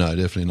 No,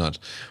 definitely not.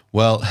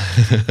 Well,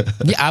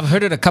 Yeah, I've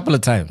heard it a couple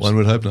of times. one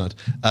would hope not.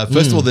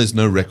 First of all, there's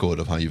no record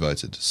of how you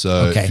voted.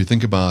 So Okay. if you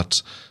think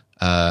about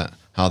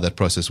how that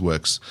process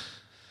works,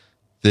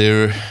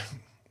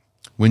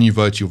 when you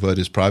vote, your vote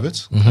is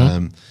private.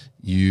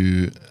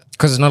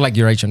 Because it's not like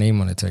you write your name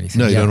on it or anything.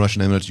 No, you Yeah. don't write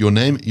your name on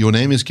it. Your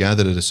name is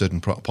gathered at a certain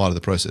part of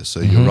the process. So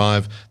you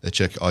arrive, they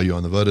check, are you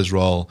on the voters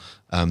roll?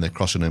 They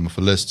cross your name off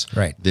a list.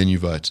 Right. Then you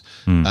vote.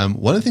 One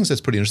of the things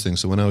that's pretty interesting,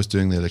 so when I was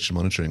doing the election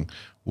monitoring,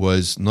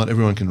 was not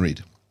everyone can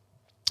read.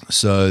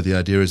 So the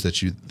idea is that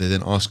they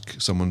then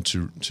ask someone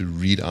to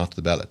read out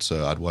the ballot.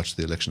 So I'd watch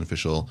the election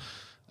official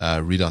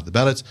read out the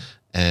ballot,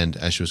 and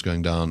as she was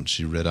going down,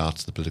 she read out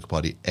the political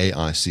party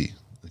AIC,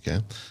 okay,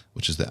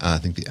 which is I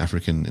think the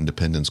African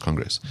Independence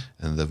Congress,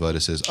 and the voter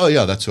says, "Oh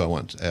yeah, that's who I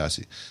want,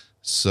 AIC."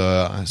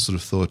 So I sort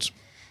of thought,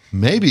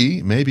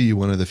 maybe you're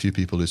one of the few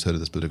people who's heard of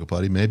this political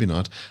party, maybe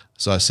not.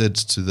 So I said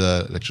to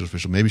the election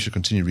official, maybe you should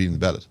continue reading the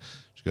ballot.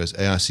 She goes,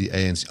 AIC,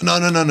 ANC. No,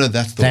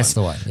 that's the one. That's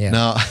the one, yeah.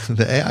 Now,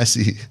 the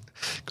AIC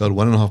got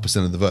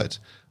 1.5% of the vote.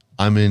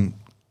 I'm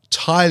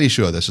entirely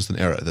sure that's just an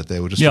error, that they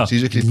were just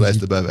strategically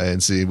placed above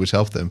ANC, which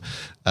helped them.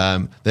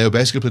 They were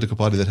basically a political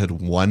party that had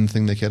one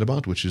thing they cared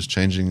about, which is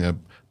changing a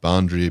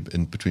boundary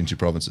in between two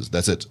provinces.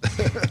 That's it.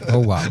 Oh,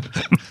 wow.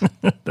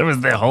 That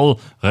was their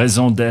whole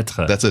raison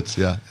d'être. That's it,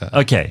 yeah.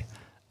 Okay.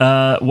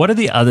 What are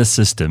the other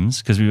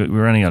systems? Because we're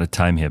running out of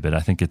time here, but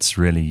I think it's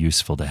really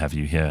useful to have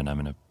you here, and I'm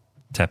going to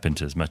tap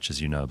into as much as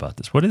you know about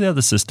this. What are the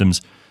other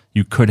systems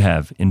you could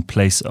have in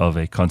place of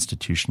a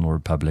constitutional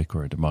republic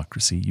or a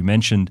democracy? You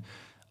mentioned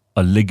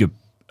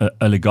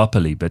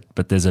oligopoly,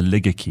 but there's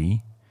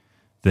oligarchy,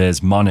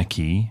 there's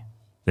monarchy,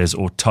 there's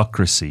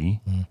autocracy.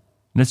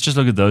 Let's just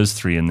look at those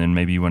three, and then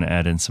maybe you want to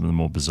add in some of the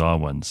more bizarre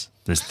ones.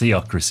 There's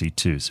theocracy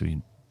too, so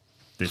you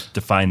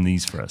define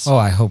these for us. Oh,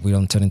 I hope we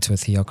don't turn into a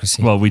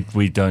theocracy. Well,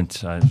 we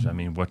don't. I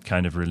mean, what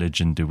kind of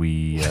religion do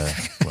we?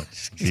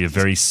 Be a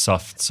very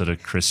soft sort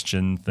of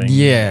Christian thing.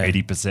 Yeah.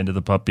 80% of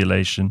the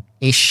population.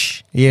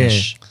 Ish. Yeah.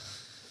 Ish.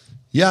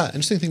 Yeah,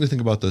 interesting thing to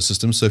think about those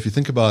systems. So if you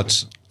think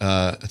about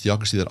a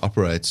theocracy that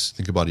operates,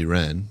 think about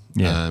Iran.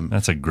 Yeah,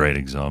 that's a great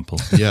example.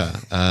 Yeah,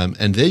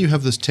 and there you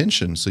have this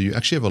tension. So you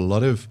actually have a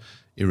lot of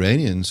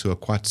Iranians who are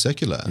quite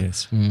secular,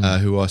 Yes.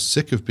 who are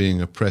sick of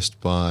being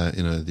oppressed by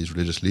these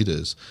religious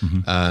leaders.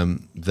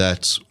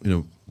 That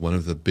one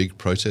of the big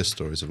protest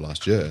stories of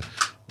last year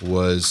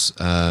was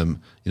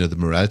the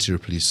morality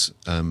police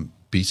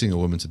beating a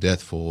woman to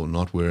death for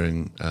not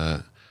wearing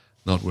a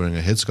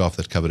headscarf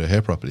that covered her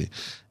hair properly,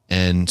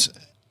 and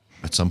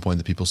at some point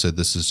the people said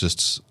this is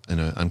just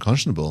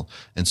unconscionable,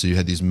 and so you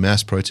had these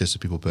mass protests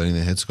of people burning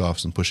their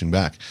headscarves and pushing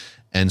back,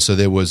 and so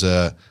there was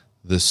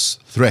this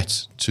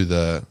threat to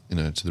the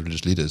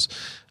religious leaders,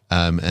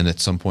 and at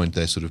some point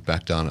they sort of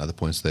backed down. At other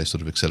points they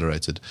sort of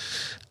accelerated.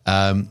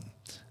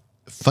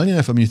 Funny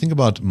enough, I mean, you think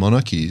about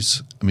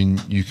monarchies. I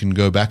mean, you can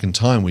go back in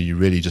time where you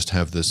really just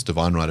have this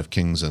divine right of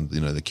kings, and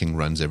the king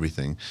runs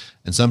everything.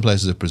 And some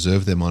places have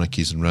preserved their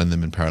monarchies and run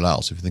them in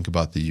parallel. So if you think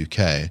about the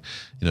UK,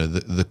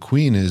 the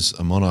Queen is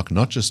a monarch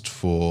not just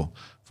for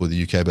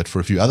the UK, but for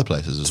a few other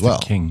places as well.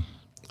 The king.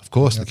 Of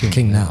course, the king.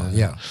 King now,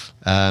 yeah.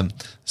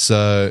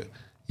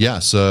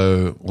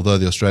 So although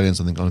the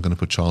Australians, I think, aren't going to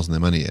put Charles in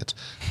their money yet,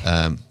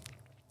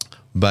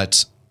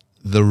 but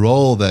the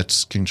role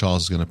that King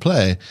Charles is going to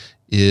play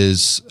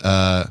is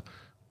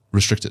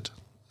restricted.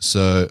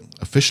 So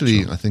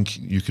officially, I think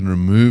you can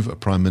remove a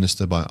prime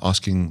minister by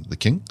asking the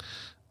king.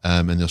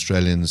 And the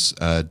Australians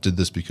did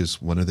this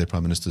because one of their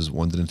prime ministers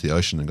wandered into the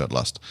ocean and got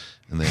lost,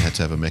 and they had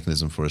to have a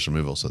mechanism for his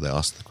removal, so they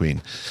asked the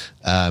Queen.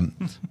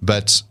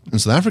 But in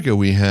South Africa,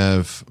 we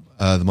have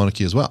the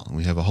monarchy as well.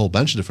 We have a whole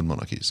bunch of different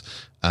monarchies.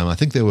 I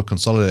think they were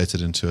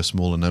consolidated into a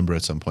smaller number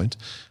at some point,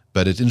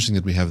 but it's interesting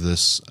that we have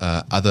this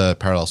other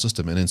parallel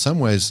system, and in some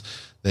ways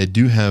they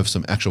do have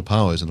some actual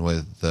powers in a way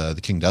that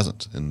the king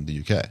doesn't in the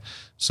UK.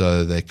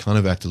 So they kind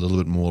of act a little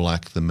bit more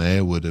like the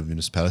mayor would of a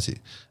municipality.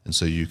 And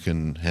so you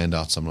can hand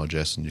out some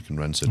largesse and you can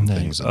run certain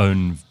things. They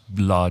own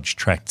large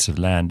tracts of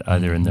land,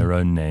 either in their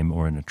own name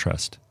or in a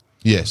trust.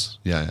 Yes,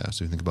 yeah.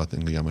 So you think about the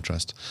Ngiyama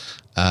Trust.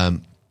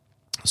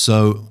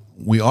 So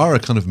we are a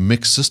kind of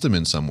mixed system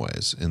in some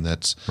ways, in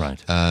that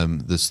Right.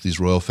 these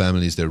royal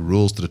families, there are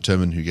rules to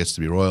determine who gets to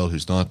be royal,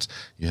 who's not.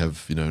 You have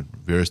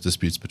various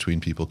disputes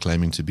between people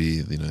claiming to be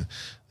the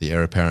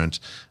heir apparent,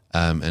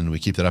 and we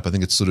keep that up. I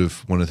think it's sort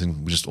of one of the things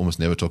we just almost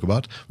never talk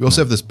about. We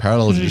also have this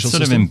parallel They're judicial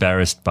sort system. of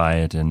embarrassed by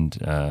it,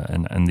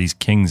 and these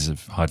kings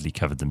have hardly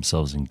covered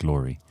themselves in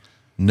glory.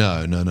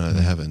 No,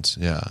 they haven't.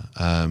 Yeah,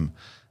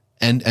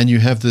 and you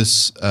have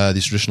these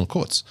traditional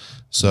courts,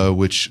 so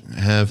which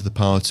have the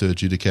power to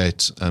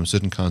adjudicate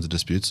certain kinds of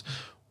disputes.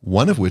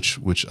 One of which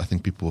I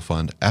think people will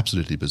find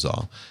absolutely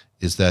bizarre,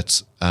 is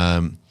that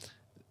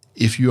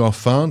if you are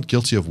found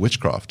guilty of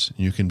witchcraft,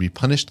 you can be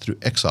punished through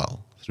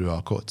exile through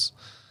our courts.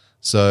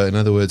 So, in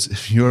other words,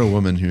 if you're a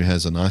woman who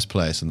has a nice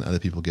place and other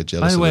people get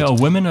jealous By the way, of it,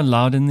 are women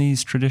allowed in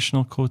these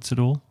traditional courts at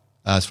all?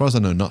 as far as I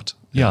know, not.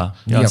 Yeah.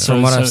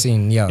 From what I've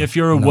seen, yeah. If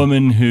you're a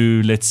woman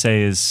who, let's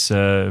say, is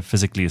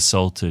physically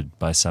assaulted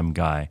by some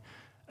guy,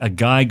 a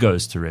guy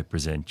goes to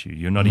represent you.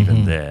 You're not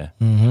even there.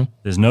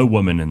 There's no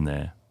woman in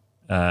there.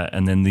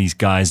 And then these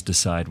guys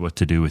decide what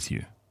to do with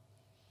you.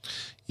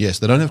 Yes,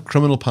 they don't have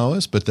criminal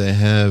powers, but they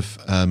have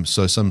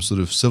some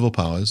sort of civil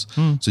powers.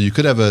 So you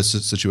could have a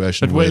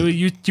situation But where...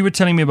 wait, you were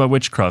telling me about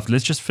witchcraft.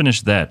 Let's just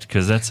finish that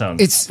because that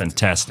sounds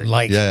fantastic.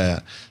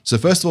 Yeah. So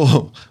first of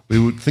all, we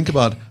would think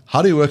about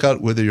how do you work out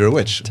whether you're a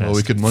witch? Fantastic. Well,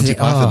 we could Monty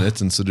Python it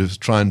and sort of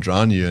try and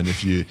drown you. And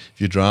if you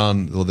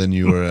drown, well, then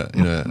you were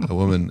a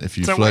woman. If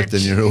you float,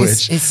 then you're a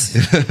witch.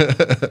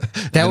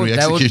 That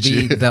would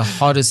be the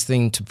hardest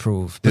thing to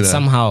prove. But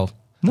somehow...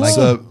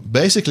 So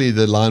basically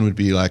the line would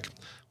be like,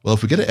 well,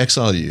 if we get to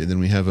exile you, then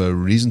we have a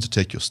reason to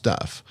take your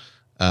stuff.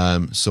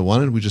 So why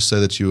don't we just say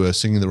that you were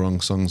singing the wrong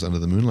songs under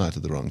the moonlight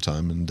at the wrong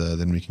time, and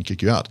then we can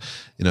kick you out.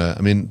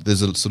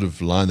 There's a sort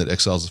of line that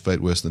exiles a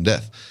fate worse than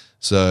death.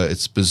 So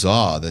it's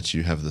bizarre that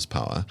you have this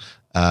power.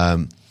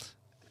 And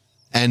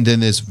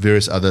then there's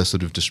various other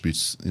sort of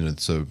disputes,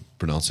 so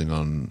pronouncing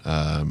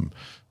on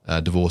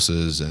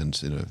divorces and,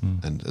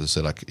 and as I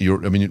said, like,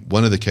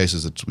 one of the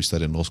cases that we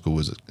studied in law school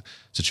was a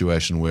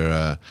situation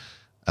where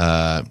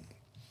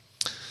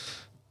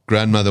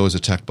grandmother was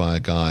attacked by a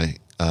guy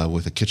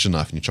with a kitchen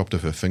knife and he chopped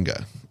off her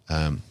finger.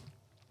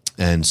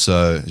 And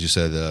so, as you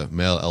say, the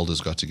male elders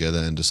got together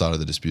and decided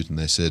the dispute, and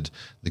they said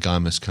the guy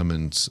must come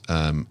and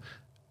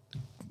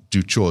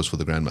do chores for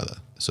the grandmother.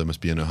 So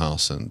must be in her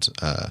house and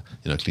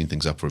clean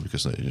things up for her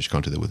because she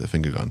can't do that with her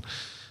finger gone.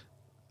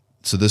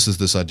 So this is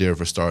this idea of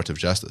restorative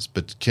justice.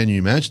 But can you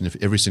imagine if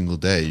every single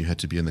day you had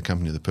to be in the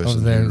company of the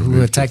person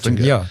who attacked your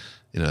finger?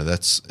 Yeah.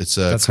 It's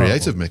a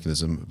creative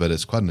mechanism, but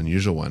it's quite an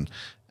unusual one.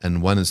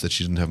 And one is that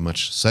she didn't have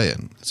much say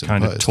in. It's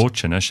kind imposed. of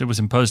torture. No, it was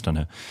imposed on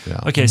her. Yeah.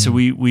 Okay, so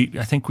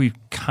I think we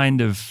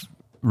kind of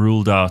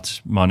ruled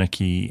out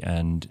monarchy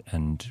and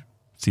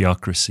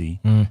theocracy.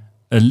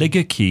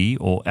 Oligarchy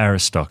or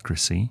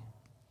aristocracy,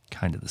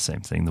 kind of the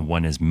same thing. The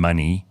one is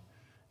money,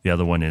 the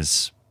other one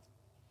is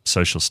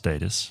social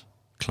status,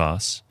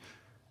 class.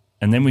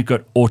 And then we've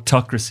got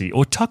autocracy.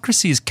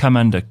 Autocracy has come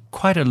under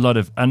quite a lot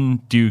of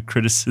undue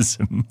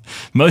criticism,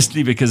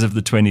 mostly because of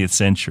the 20th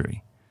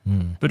century.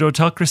 But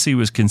autocracy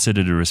was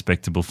considered a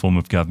respectable form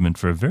of government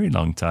for a very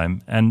long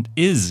time and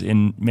is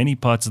in many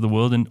parts of the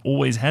world and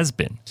always has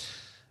been.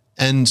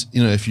 And,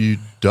 if you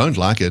don't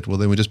like it, well,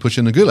 then we just put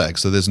you in a gulag.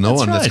 So there's no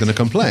one that's going to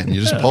complain. You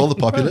just poll the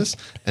populace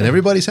and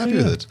everybody's happy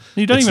with it.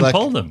 You don't even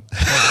poll them.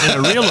 In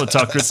a real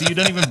autocracy, you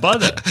don't even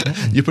bother.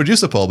 You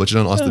produce a poll, but you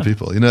don't ask the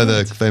people.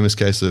 The famous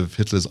case of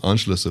Hitler's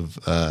Anschluss of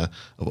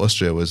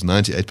Austria was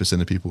 98%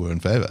 of people were in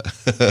favor.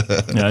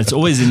 It's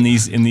always in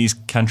these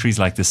countries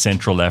like the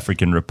Central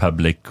African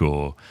Republic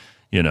or,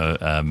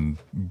 Gabon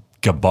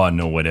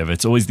or whatever.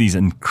 It's always these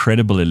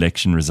incredible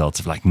election results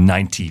of like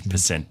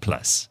 90%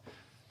 plus.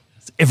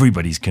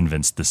 Everybody's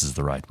convinced this is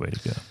the right way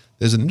to go.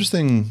 There's an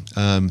interesting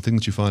thing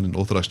that you find in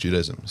Orthodox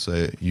Judaism.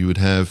 So you would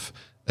have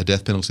a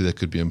death penalty that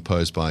could be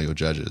imposed by your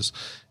judges.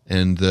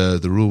 And the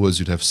rule was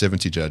you'd have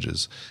 70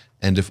 judges.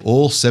 And if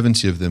all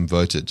 70 of them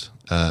voted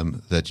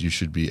that you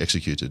should be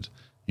executed,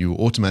 you were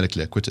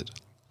automatically acquitted.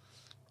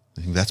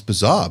 I think that's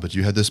bizarre, but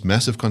you had this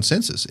massive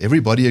consensus.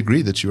 Everybody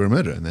agreed that you were a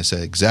murderer. And they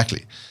say,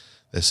 exactly.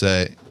 They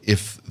say,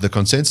 if the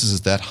consensus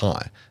is that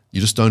high, you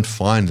just don't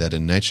find that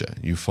in nature.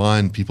 You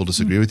find people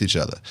disagree with each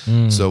other.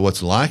 So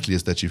what's likely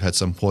is that you've had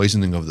some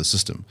poisoning of the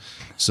system.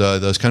 So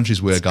those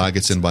countries where a guy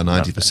gets in by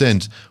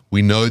 90%,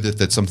 we know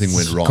that something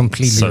went wrong.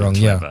 Completely wrong,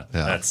 clever.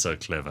 Yeah. That's so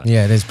clever.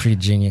 Yeah, it is pretty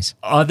genius.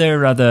 Are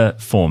there other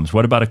forms?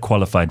 What about a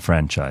qualified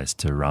franchise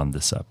to round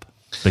this up?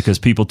 Because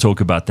people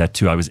talk about that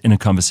too. I was in a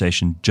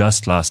conversation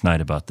just last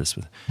night about this.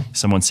 With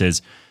someone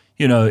says,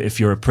 if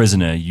you're a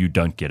prisoner, you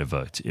don't get a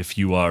vote. If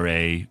you are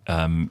a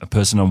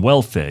person on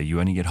welfare, you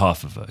only get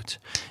half a vote.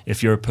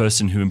 If you're a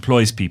person who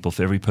employs people,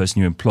 for every person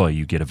you employ,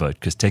 you get a vote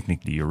because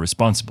technically you're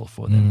responsible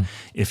for them.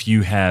 If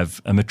you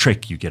have a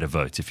matric, you get a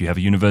vote. If you have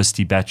a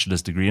university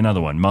bachelor's degree,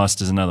 another one.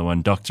 Master's, another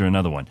one. Doctor,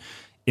 another one.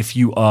 If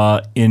you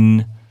are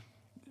in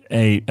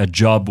a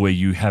job where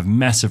you have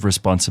massive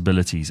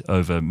responsibilities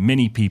over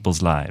many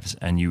people's lives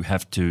and you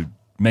have to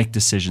make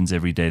decisions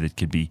every day that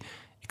could be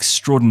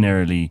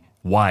extraordinarily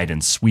wide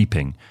and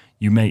sweeping,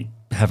 you may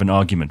have an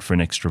argument for an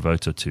extra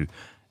vote or two.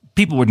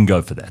 People wouldn't go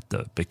for that,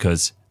 though,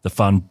 because the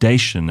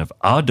foundation of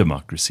our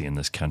democracy in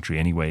this country,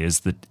 anyway,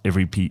 is that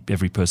every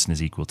person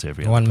is equal to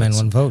every other person. One man,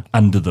 one vote.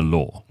 Under the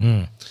law.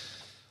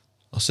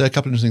 I'll say a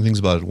couple of interesting things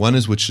about it. One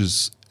is, which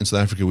is, in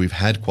South Africa, we've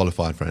had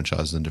qualified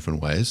franchises in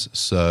different ways.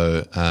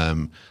 So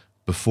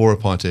before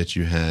apartheid,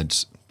 you had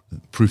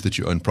proof that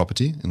you own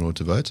property in order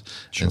to vote.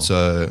 Sure. And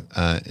so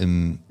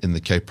in the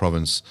Cape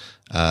Province,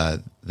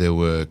 there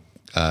were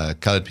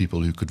coloured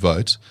people who could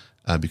vote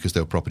because they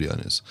were property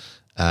owners.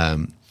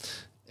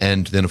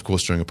 And then, of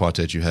course, during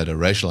apartheid, you had a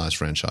racialized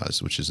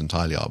franchise, which is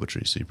entirely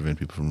arbitrary. So you prevent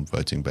people from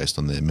voting based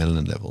on their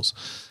melanin levels.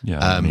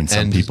 Yeah,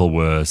 some people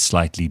were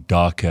slightly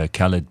darker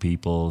colored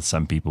people.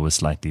 Some people were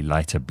slightly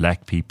lighter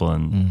black people.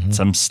 And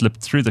some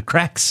slipped through the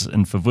cracks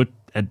and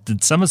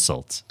did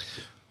somersaults.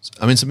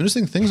 Some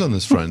interesting things on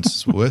this front.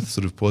 It's worth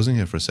sort of pausing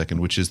here for a second,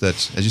 which is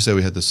that, as you say,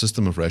 we had the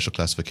system of racial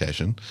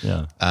classification.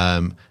 Yeah.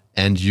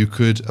 And you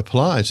could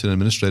apply to an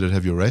administrator to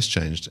have your race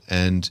changed.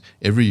 And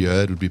every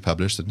year it would be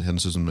published, and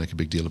Henderson doesn't make a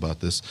big deal about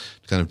this,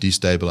 to kind of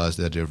destabilize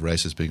the idea of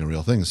race as being a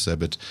real thing. So,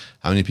 but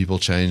how many people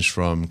change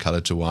from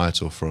colored to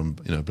white or from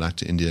black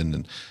to Indian?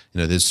 And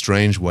there's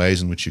strange ways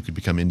in which you could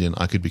become Indian.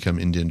 I could become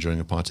Indian during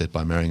apartheid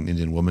by marrying an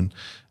Indian woman.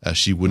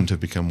 She wouldn't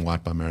have become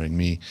white by marrying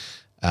me.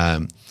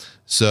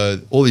 So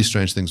all these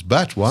strange things.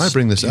 But why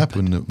bring this up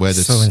in a way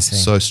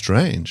that's so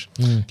strange?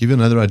 Give you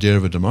another idea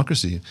of a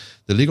democracy.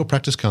 The Legal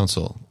Practice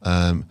Council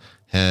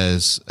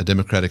has a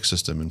democratic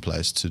system in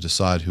place to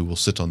decide who will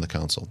sit on the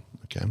council.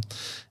 Okay,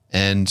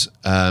 and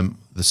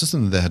the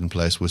system that they had in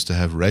place was to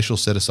have racial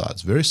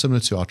set-asides, very similar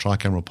to our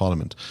tricameral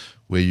parliament,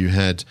 where you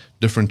had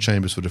different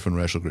chambers for different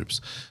racial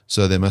groups.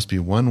 So there must be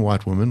one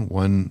white woman,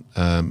 one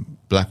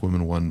black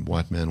woman, one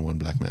white man, one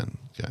black man.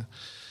 Okay,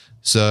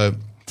 so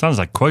sounds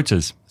like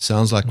quotas.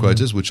 Sounds like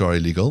quotas, which are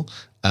illegal,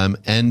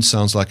 and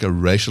sounds like a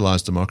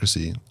racialized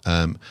democracy.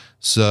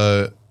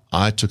 So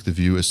I took the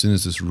view as soon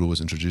as this rule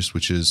was introduced,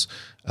 which is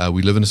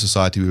we live in a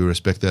society where we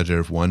respect the idea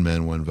of one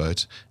man, one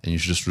vote, and you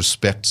should just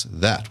respect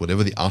that.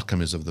 Whatever the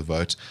outcome is of the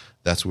vote,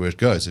 that's where it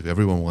goes. If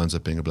everyone winds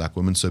up being a black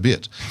woman, so be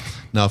it.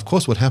 Now, of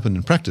course, what happened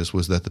in practice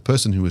was that the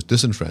person who was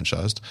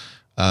disenfranchised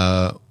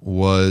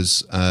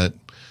was a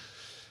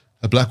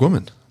black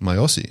woman,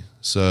 Mayosi.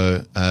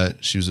 So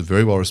she was a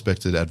very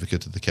well-respected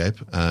advocate at the Cape.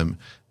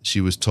 She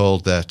was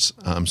told that,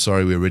 I'm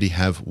sorry, we already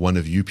have one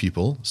of you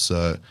people,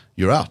 so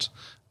you're out.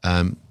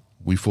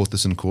 We fought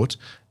this in court,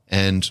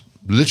 and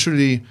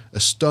literally a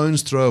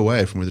stone's throw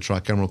away from where the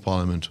tricameral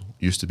parliament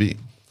used to be.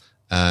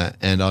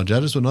 And our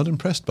judges were not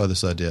impressed by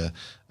this idea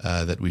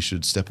that we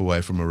should step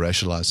away from a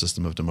racialized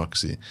system of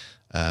democracy,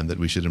 that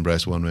we should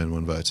embrace one man,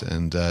 one vote.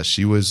 And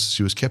she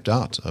was kept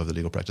out of the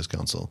Legal Practice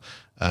Council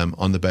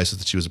on the basis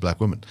that she was a black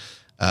woman.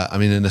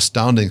 An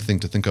astounding thing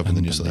to think of in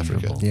the New South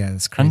Africa. Yeah,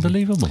 it's crazy.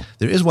 Unbelievable.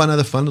 There is one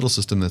other fun little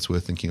system that's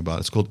worth thinking about.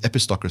 It's called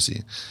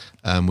epistocracy,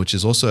 which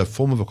is also a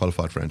form of a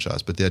qualified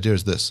franchise. But the idea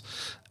is this.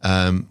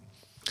 When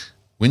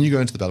you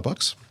go into the ballot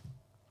box,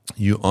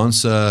 you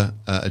answer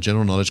a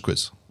general knowledge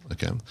quiz.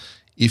 Okay.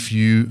 If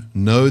you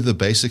know the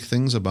basic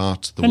things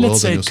about the world and your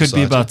society. Let's say it could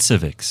be about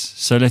civics.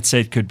 So let's say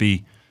it could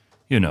be,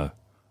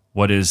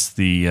 what is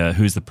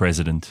who's the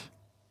president?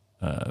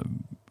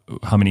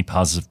 How many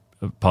houses of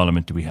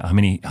Parliament do we have? How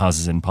many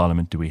houses in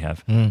Parliament do we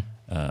have?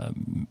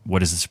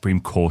 What is the Supreme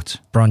Court?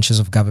 Branches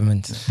of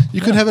government. You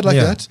could have it like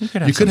that.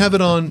 You could have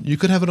it on. You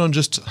could have it on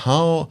just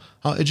how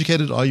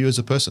educated are you as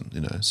a person.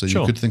 So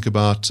you could think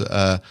about.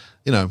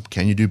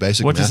 Can you do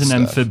basic? What math is an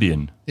stuff?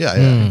 amphibian?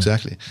 Yeah,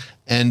 exactly.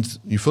 And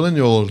you fill in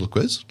your little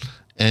quiz,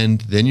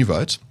 and then you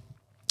vote.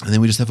 And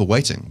then we just have a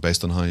weighting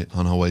based on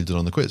how well you did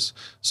on the quiz.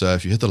 So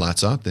if you hit the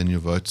lights out, then your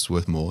vote's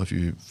worth more. If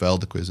you failed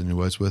the quiz, then your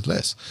vote's worth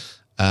less.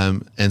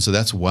 And so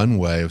that's one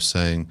way of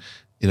saying,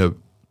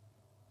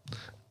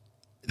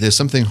 there's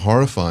something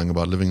horrifying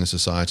about living in a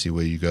society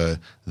where you go,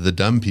 the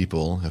dumb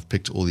people have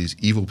picked all these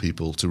evil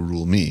people to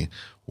rule me.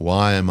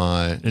 Why am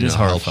I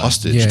held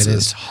hostage to this?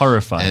 It's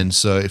horrifying. And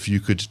so if you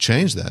could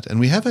change that, and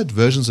we have had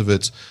versions of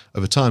it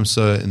over time.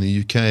 So in the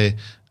UK,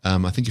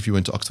 I think if you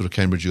went to Oxford or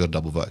Cambridge, you got a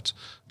double vote.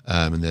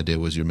 And the idea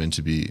was you're meant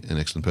to be an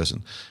excellent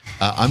person.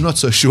 I'm not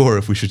so sure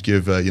if we should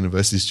give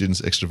university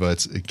students extra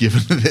votes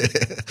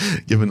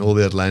given all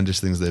the outlandish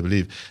things they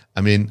believe.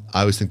 I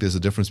always think there's a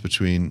difference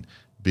between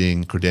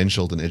being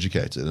credentialed and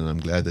educated, and I'm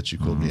glad that you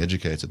called me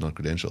educated, not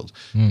credentialed,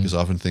 because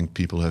I often think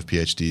people who have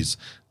PhDs,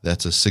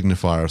 that's a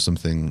signifier of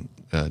something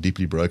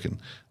deeply broken.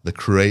 You've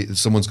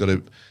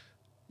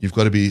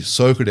got to be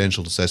so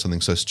credentialed to say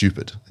something so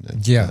stupid.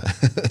 Yeah,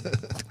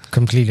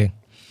 completely.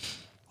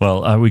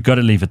 Well, we've got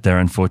to leave it there,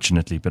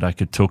 unfortunately, but I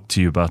could talk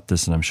to you about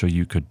this, and I'm sure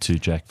you could too,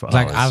 Jack, for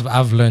hours.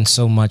 I've learned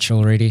so much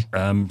already.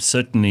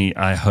 Certainly,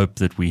 I hope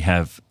that we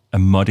have a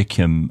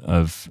modicum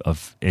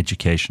of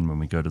education when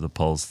we go to the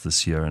polls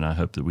this year, and I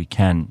hope that we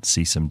can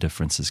see some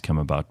differences come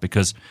about,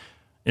 because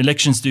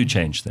elections do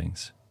change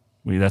things.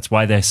 That's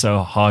why they're so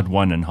hard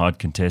won and hard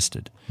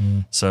contested.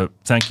 So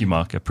thank you,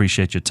 Mark. I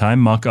appreciate your time.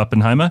 Mark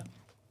Oppenheimer,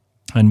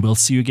 and we'll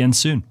see you again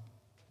soon.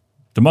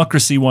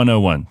 Democracy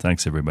 101.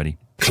 Thanks, everybody.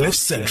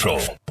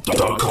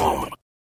 CliffCentral.com